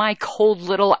beats my cold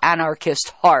little anarchist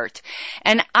heart.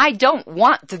 And I don't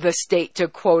want the state to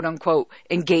quote-unquote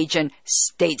engage in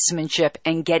statesmanship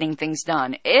and getting things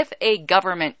done. If a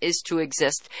government is to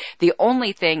exist, the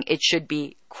only thing it should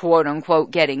be quote-unquote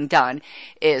getting done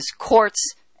is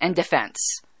courts and defense.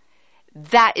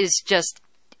 That is just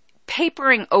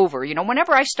papering over. You know,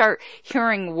 whenever I start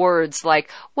hearing words like,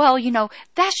 well, you know,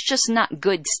 that's just not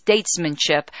good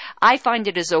statesmanship, I find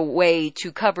it as a way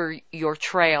to cover your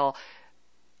trail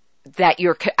that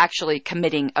you're actually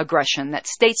committing aggression. That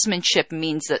statesmanship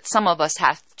means that some of us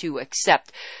have to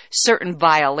accept certain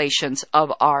violations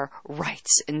of our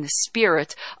rights in the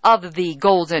spirit of the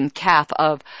golden calf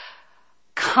of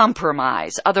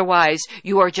compromise. Otherwise,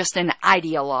 you are just an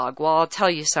ideologue. Well, I'll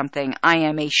tell you something. I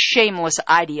am a shameless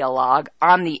ideologue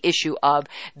on the issue of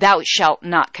thou shalt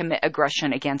not commit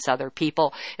aggression against other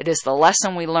people. It is the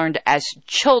lesson we learned as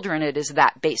children. It is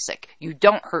that basic. You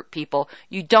don't hurt people.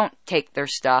 You don't take their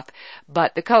stuff.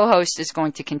 But the co-host is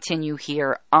going to continue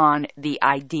here on the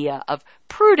idea of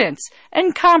prudence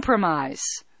and compromise.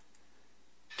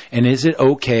 And is it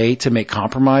okay to make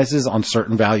compromises on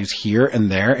certain values here and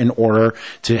there in order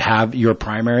to have your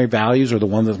primary values, or the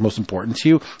one that's most important to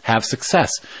you, have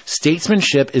success?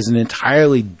 Statesmanship is an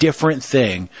entirely different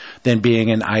thing than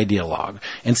being an ideologue.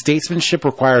 And statesmanship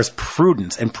requires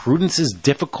prudence, and prudence is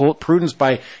difficult. Prudence,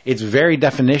 by its very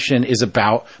definition, is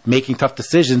about making tough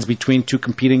decisions between two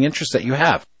competing interests that you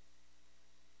have.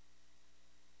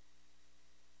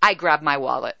 I grab my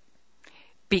wallet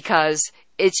because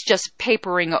it's just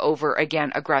papering over,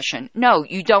 again, aggression. No,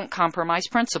 you don't compromise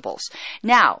principles.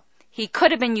 Now, he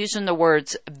could have been using the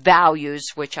words values,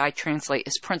 which I translate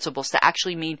as principles, to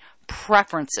actually mean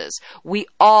preferences. We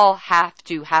all have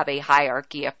to have a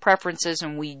hierarchy of preferences,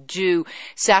 and we do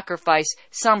sacrifice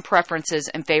some preferences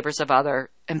in favor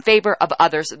of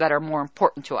others that are more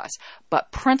important to us.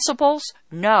 But principles,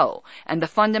 no. And the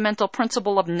fundamental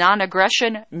principle of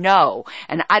non-aggression, no.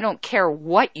 And I don't care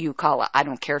what you call it. I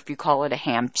don't care if you call it a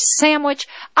ham sandwich.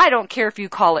 I don't care if you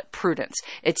call it prudence.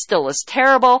 It still is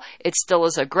terrible. It still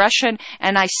is aggression.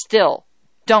 And I still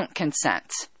don't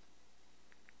consent.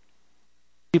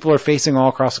 people are facing all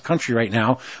across the country right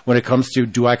now when it comes to,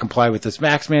 do I comply with this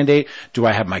vax mandate? Do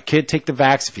I have my kid take the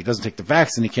vax? If he doesn't take the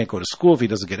vax, then he can't go to school. If he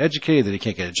doesn't get educated, then he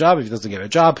can't get a job. If he doesn't get a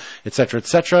job, et cetera, et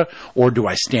cetera. Or do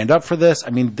I stand up for this? I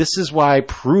mean, this is why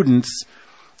prudence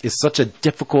is such a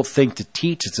difficult thing to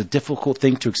teach. It's a difficult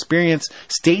thing to experience.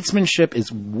 Statesmanship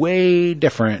is way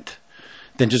different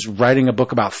than just writing a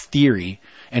book about theory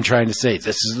and trying to say,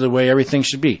 this is the way everything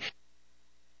should be.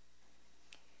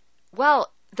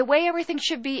 Well, the way everything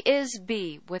should be is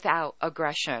be without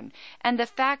aggression. And the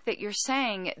fact that you're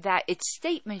saying that it's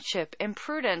statesmanship and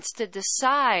prudence to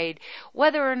decide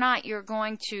whether or not you're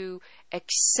going to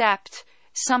accept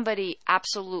somebody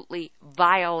absolutely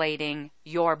violating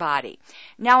your body.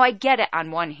 Now, I get it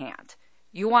on one hand.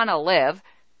 You want to live,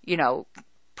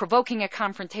 provoking a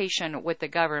confrontation with the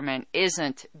government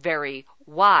isn't very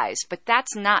wise, but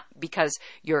that's not because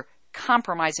you're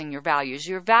compromising your values.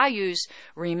 Your values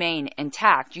remain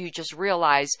intact. You just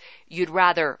realize you'd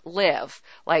rather live.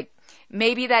 Like,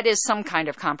 maybe that is some kind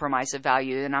of compromise of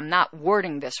value, and I'm not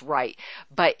wording this right,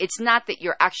 but it's not that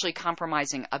you're actually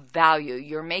compromising a value.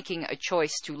 You're making a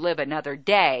choice to live another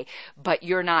day, but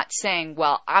you're not saying,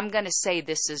 well, I'm going to say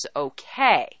this is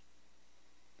okay.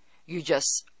 You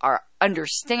just are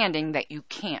understanding that you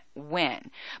can't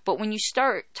win. But when you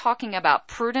start talking about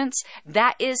prudence,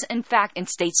 that is, in fact, in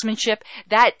statesmanship,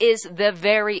 that is the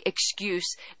very excuse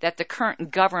that the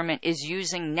current government is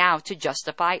using now to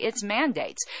justify its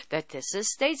mandates. That this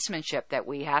is statesmanship, that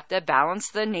we have to balance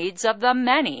the needs of the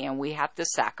many, and we have to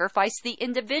sacrifice the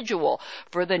individual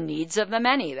for the needs of the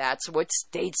many. That's what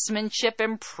statesmanship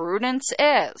and prudence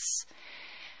is.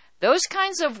 Those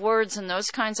kinds of words and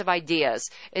those kinds of ideas,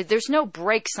 there's no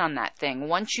brakes on that thing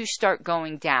once you start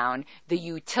going down the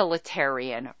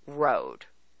utilitarian road.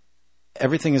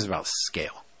 Everything is about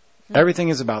scale. Everything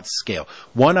is about scale.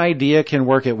 One idea can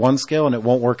work at one scale and it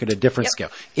won't work at a different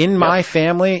scale. In my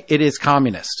family, it is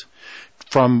communist.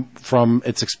 From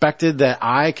it's expected that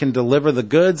I can deliver the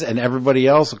goods and everybody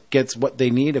else gets what they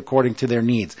need according to their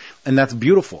needs. And that's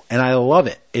beautiful. And I love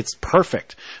it. It's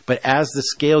perfect. But as the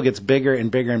scale gets bigger and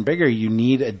bigger and bigger, you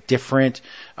need a different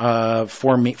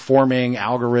forming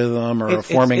algorithm or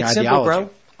forming it's ideology. Simple,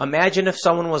 bro. Imagine if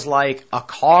someone was like, a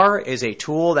car is a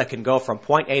tool that can go from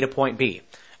point A to point B.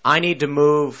 I need to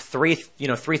move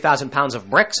 3,000 pounds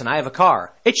of bricks, and I have a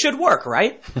car. It should work,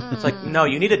 right? It's like, no,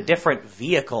 you need a different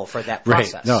vehicle for that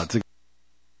process. Right. No, it's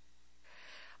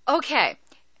Okay.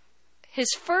 His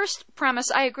first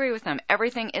premise, I agree with him.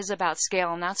 Everything is about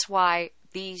scale, and that's why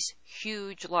these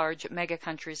huge, large mega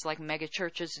countries like mega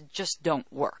churches just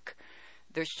don't work.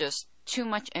 There's just too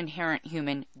much inherent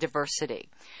human diversity.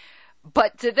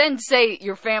 But to then say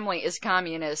your family is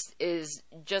communist is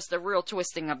just a real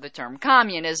twisting of the term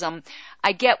communism.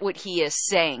 I get what he is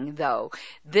saying, though.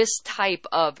 This type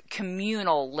of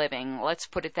communal living, let's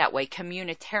put it that way,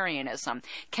 communitarianism,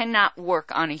 cannot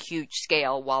work on a huge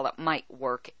scale while it might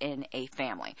work in a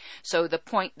family. So the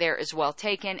point there is well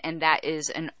taken, and that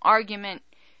is an argument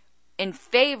in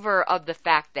favor of the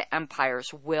fact that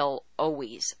empires will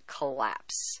always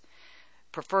collapse.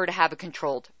 Prefer to have a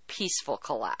controlled, peaceful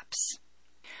collapse.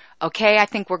 Okay, I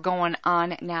think we're going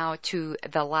on now to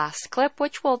the last clip,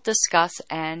 which we'll discuss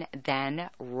and then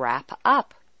wrap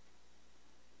up.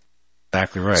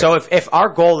 Exactly right. So if our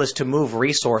goal is to move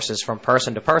resources from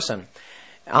person to person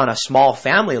on a small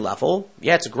family level,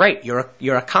 yeah, it's great.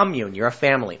 You're a commune. You're a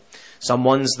family.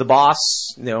 Someone's the boss.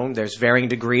 There's varying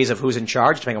degrees of who's in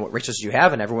charge, depending on what riches you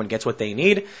have, and everyone gets what they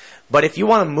need. But if you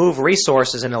want to move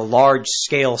resources in a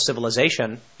large-scale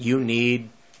civilization, you need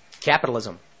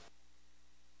capitalism.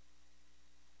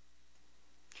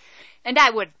 And I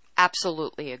would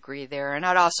absolutely agree there. And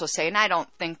I'd also say, and I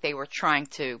don't think they were trying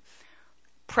to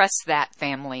press that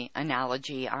family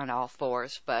analogy on all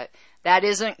fours, but that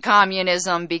isn't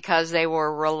communism because they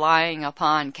were relying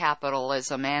upon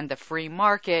capitalism and the free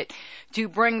market to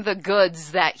bring the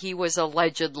goods that he was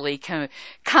allegedly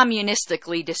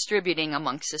communistically distributing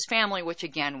amongst his family, which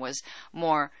again was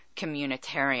more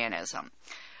communitarianism.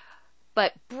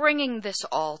 But bringing this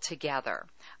all together,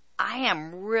 I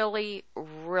am really,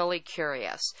 really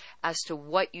curious as to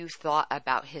what you thought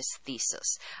about his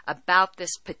thesis, about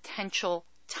this potential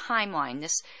timeline,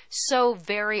 this so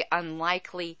very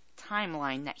unlikely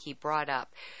timeline that he brought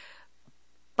up.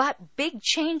 But big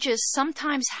changes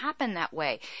sometimes happen that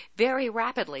way, very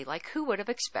rapidly. Like, who would have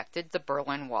expected the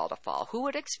Berlin Wall to fall? Who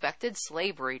would have expected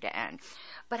slavery to end?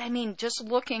 But I mean, just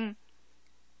looking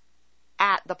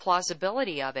at the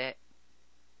plausibility of it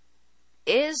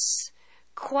is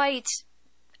quite,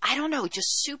 I don't know,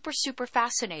 just super, super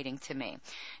fascinating to me.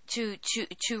 To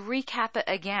recap it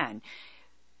again,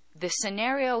 the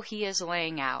scenario he is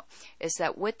laying out is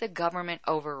that with the government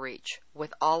overreach,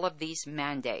 with all of these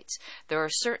mandates, there are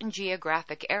certain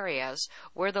geographic areas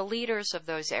where the leaders of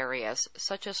those areas,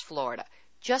 such as Florida,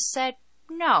 just said,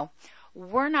 no,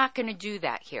 we're not going to do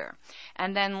that here.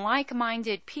 And then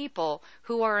like-minded people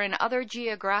who are in other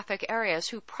geographic areas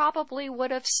who probably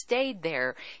would have stayed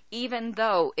there even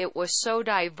though it was so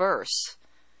diverse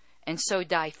and so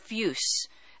diffuse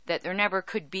that there never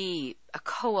could be a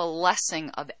coalescing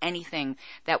of anything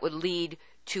that would lead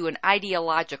to an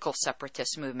ideological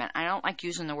separatist movement. I don't like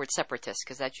using the word separatist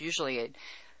because that's usually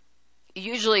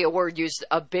a word used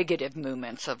of bigoted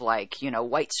movements of white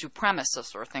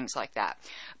supremacists or things like that.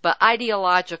 But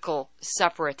ideological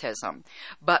separatism.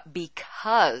 But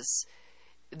because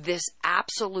this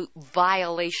absolute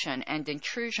violation and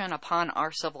intrusion upon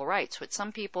our civil rights, with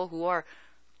some people who are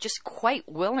just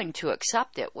quite willing to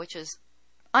accept it, which is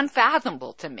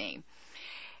unfathomable to me,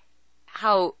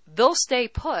 how they'll stay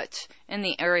put in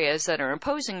the areas that are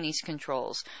imposing these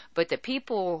controls, but the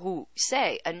people who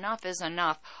say enough is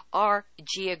enough are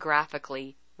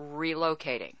geographically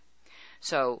relocating.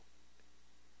 So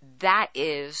that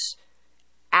is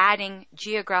adding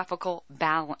geographical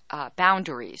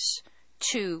boundaries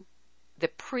to the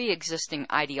pre-existing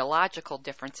ideological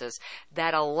differences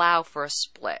that allow for a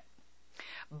split.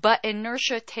 But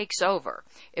inertia takes over.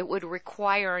 It would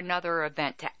require another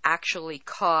event to actually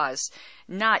cause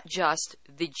not just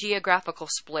the geographical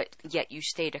split, yet you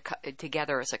stay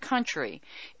together as a country.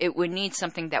 It would need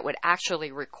something that would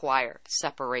actually require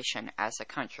separation as a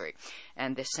country.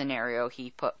 And the scenario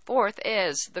he put forth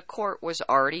is the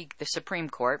Supreme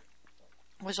Court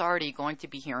was already going to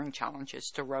be hearing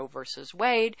challenges to Roe versus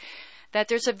Wade, that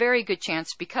there's a very good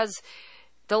chance, because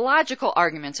the logical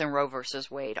arguments in Roe versus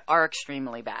Wade are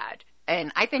extremely bad.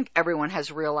 And I think everyone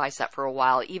has realized that for a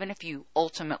while, even if you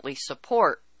ultimately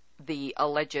support the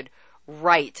alleged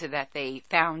right that they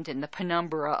found in the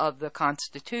penumbra of the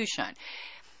Constitution.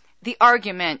 The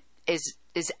argument is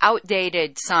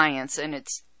outdated science, and it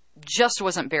just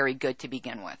wasn't very good to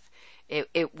begin with.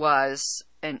 It was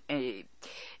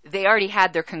they already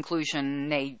had their conclusion,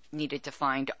 and they needed to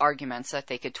find arguments that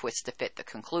they could twist to fit the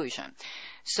conclusion.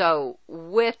 So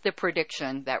with the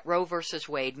prediction that Roe versus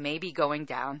Wade may be going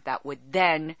down, that would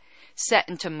then set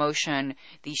into motion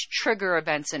these trigger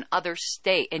events in other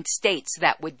states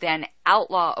that would then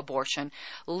outlaw abortion,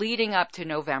 leading up to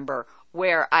November,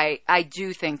 where I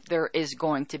do think there is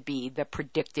going to be the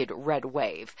predicted red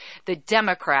wave. The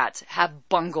Democrats have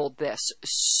bungled this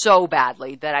so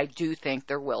badly that I do think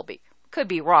there will be. Could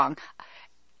be wrong.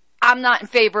 I'm not in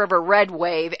favor of a red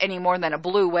wave any more than a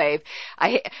blue wave.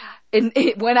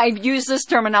 When I use this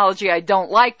terminology, I don't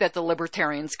like that the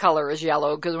libertarians' color is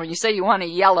yellow, because when you say you want a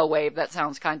yellow wave, that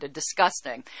sounds kind of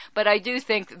disgusting. But I do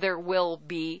think there will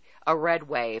be a red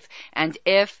wave. And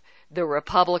if the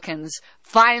Republicans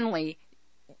finally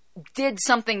did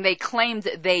something they claimed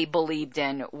they believed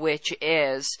in, which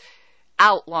is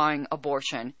outlawing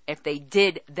abortion, if they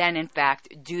did then in fact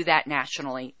do that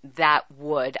nationally, that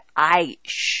would, I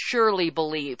surely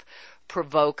believe,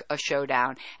 provoke a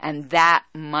showdown, and that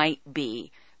might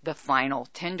be the final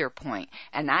tender point.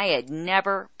 And I had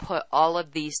never put all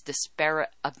of these disparate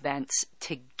events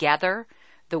together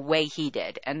the way he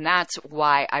did, and that's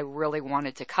why I really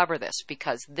wanted to cover this,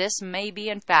 because this may be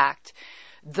in fact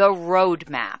the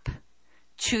roadmap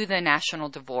to the national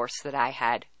divorce that I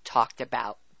had talked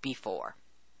about before.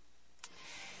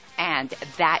 And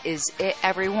that is it,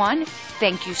 everyone.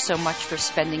 Thank you so much for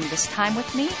spending this time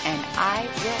with me, and I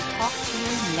will talk to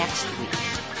you next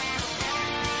week.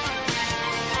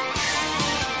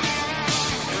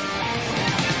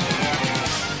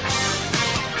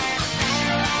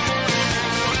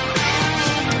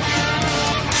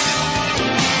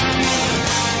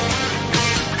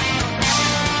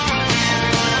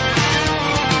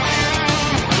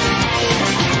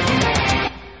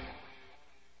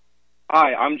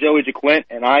 Hi, I'm Joey JaQuint,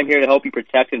 and I'm here to help you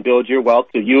protect and build your wealth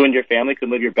so you and your family can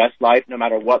live your best life no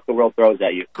matter what the world throws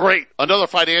at you. Great. Another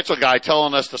financial guy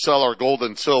telling us to sell our gold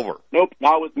and silver. Nope,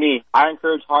 not with me. I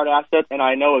encourage hard assets, and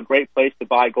I know a great place to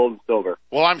buy gold and silver.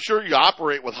 Well, I'm sure you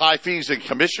operate with high fees and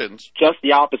commissions. Just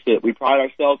the opposite. We pride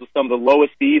ourselves with some of the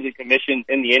lowest fees and commissions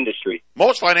in the industry.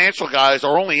 Most financial guys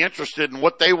are only interested in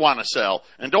what they want to sell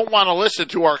and don't want to listen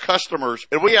to our customers.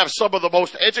 And we have some of the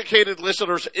most educated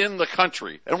listeners in the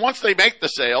country. And once they make the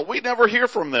sale, we never hear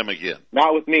from them again.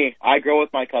 Not with me. I grow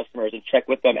with my customers and check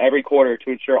with them every quarter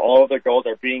to ensure all of their goals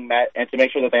are being met and to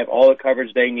make sure that they have all the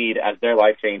coverage they need as their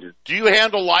life changes. Do you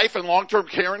handle life and long-term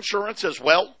care insurance as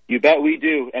well? You bet we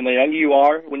do. And the younger you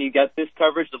are when you get this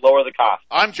coverage, the lower the cost.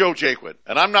 I'm Joe Jaquin,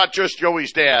 and I'm not just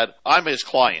Joey's dad, I'm his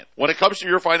client. When it comes to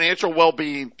your financial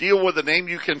well-being, deal with a name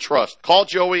you can trust. Call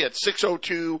Joey at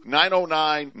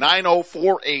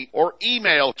 602-909-9048 or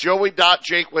email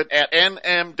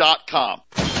joey.jaquin@nm.com.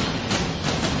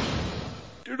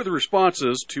 Due to the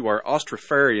responses to our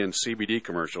Austrofarian CBD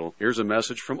commercial, here's a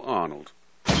message from Arnold.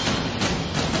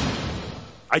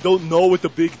 I don't know what the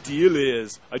big deal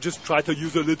is. I just try to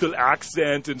use a little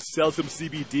accent and sell some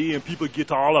CBD and people get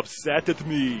all upset at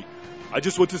me. I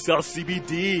just want to sell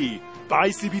CBD. Buy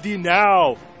CBD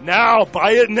now. Now.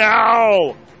 Buy it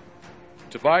now.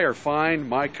 To buy or find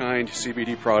My Kind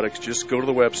CBD products, just go to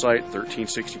the website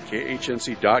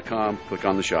 1360khnc.com, click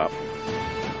on the shop.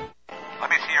 Let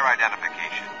me see your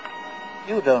identification.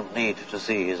 You don't need to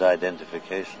see his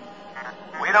identification.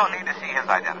 We don't need to see his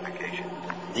identification.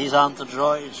 These aren't the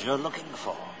droids you're looking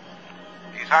for.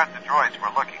 These aren't the droids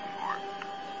we're looking for.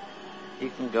 He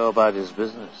can go about his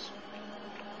business.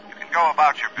 You can go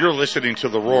about your business. You're listening to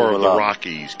the Roar of the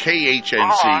Rockies,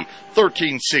 KHNC,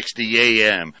 1360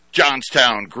 AM,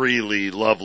 Johnstown, Greeley, Loveland.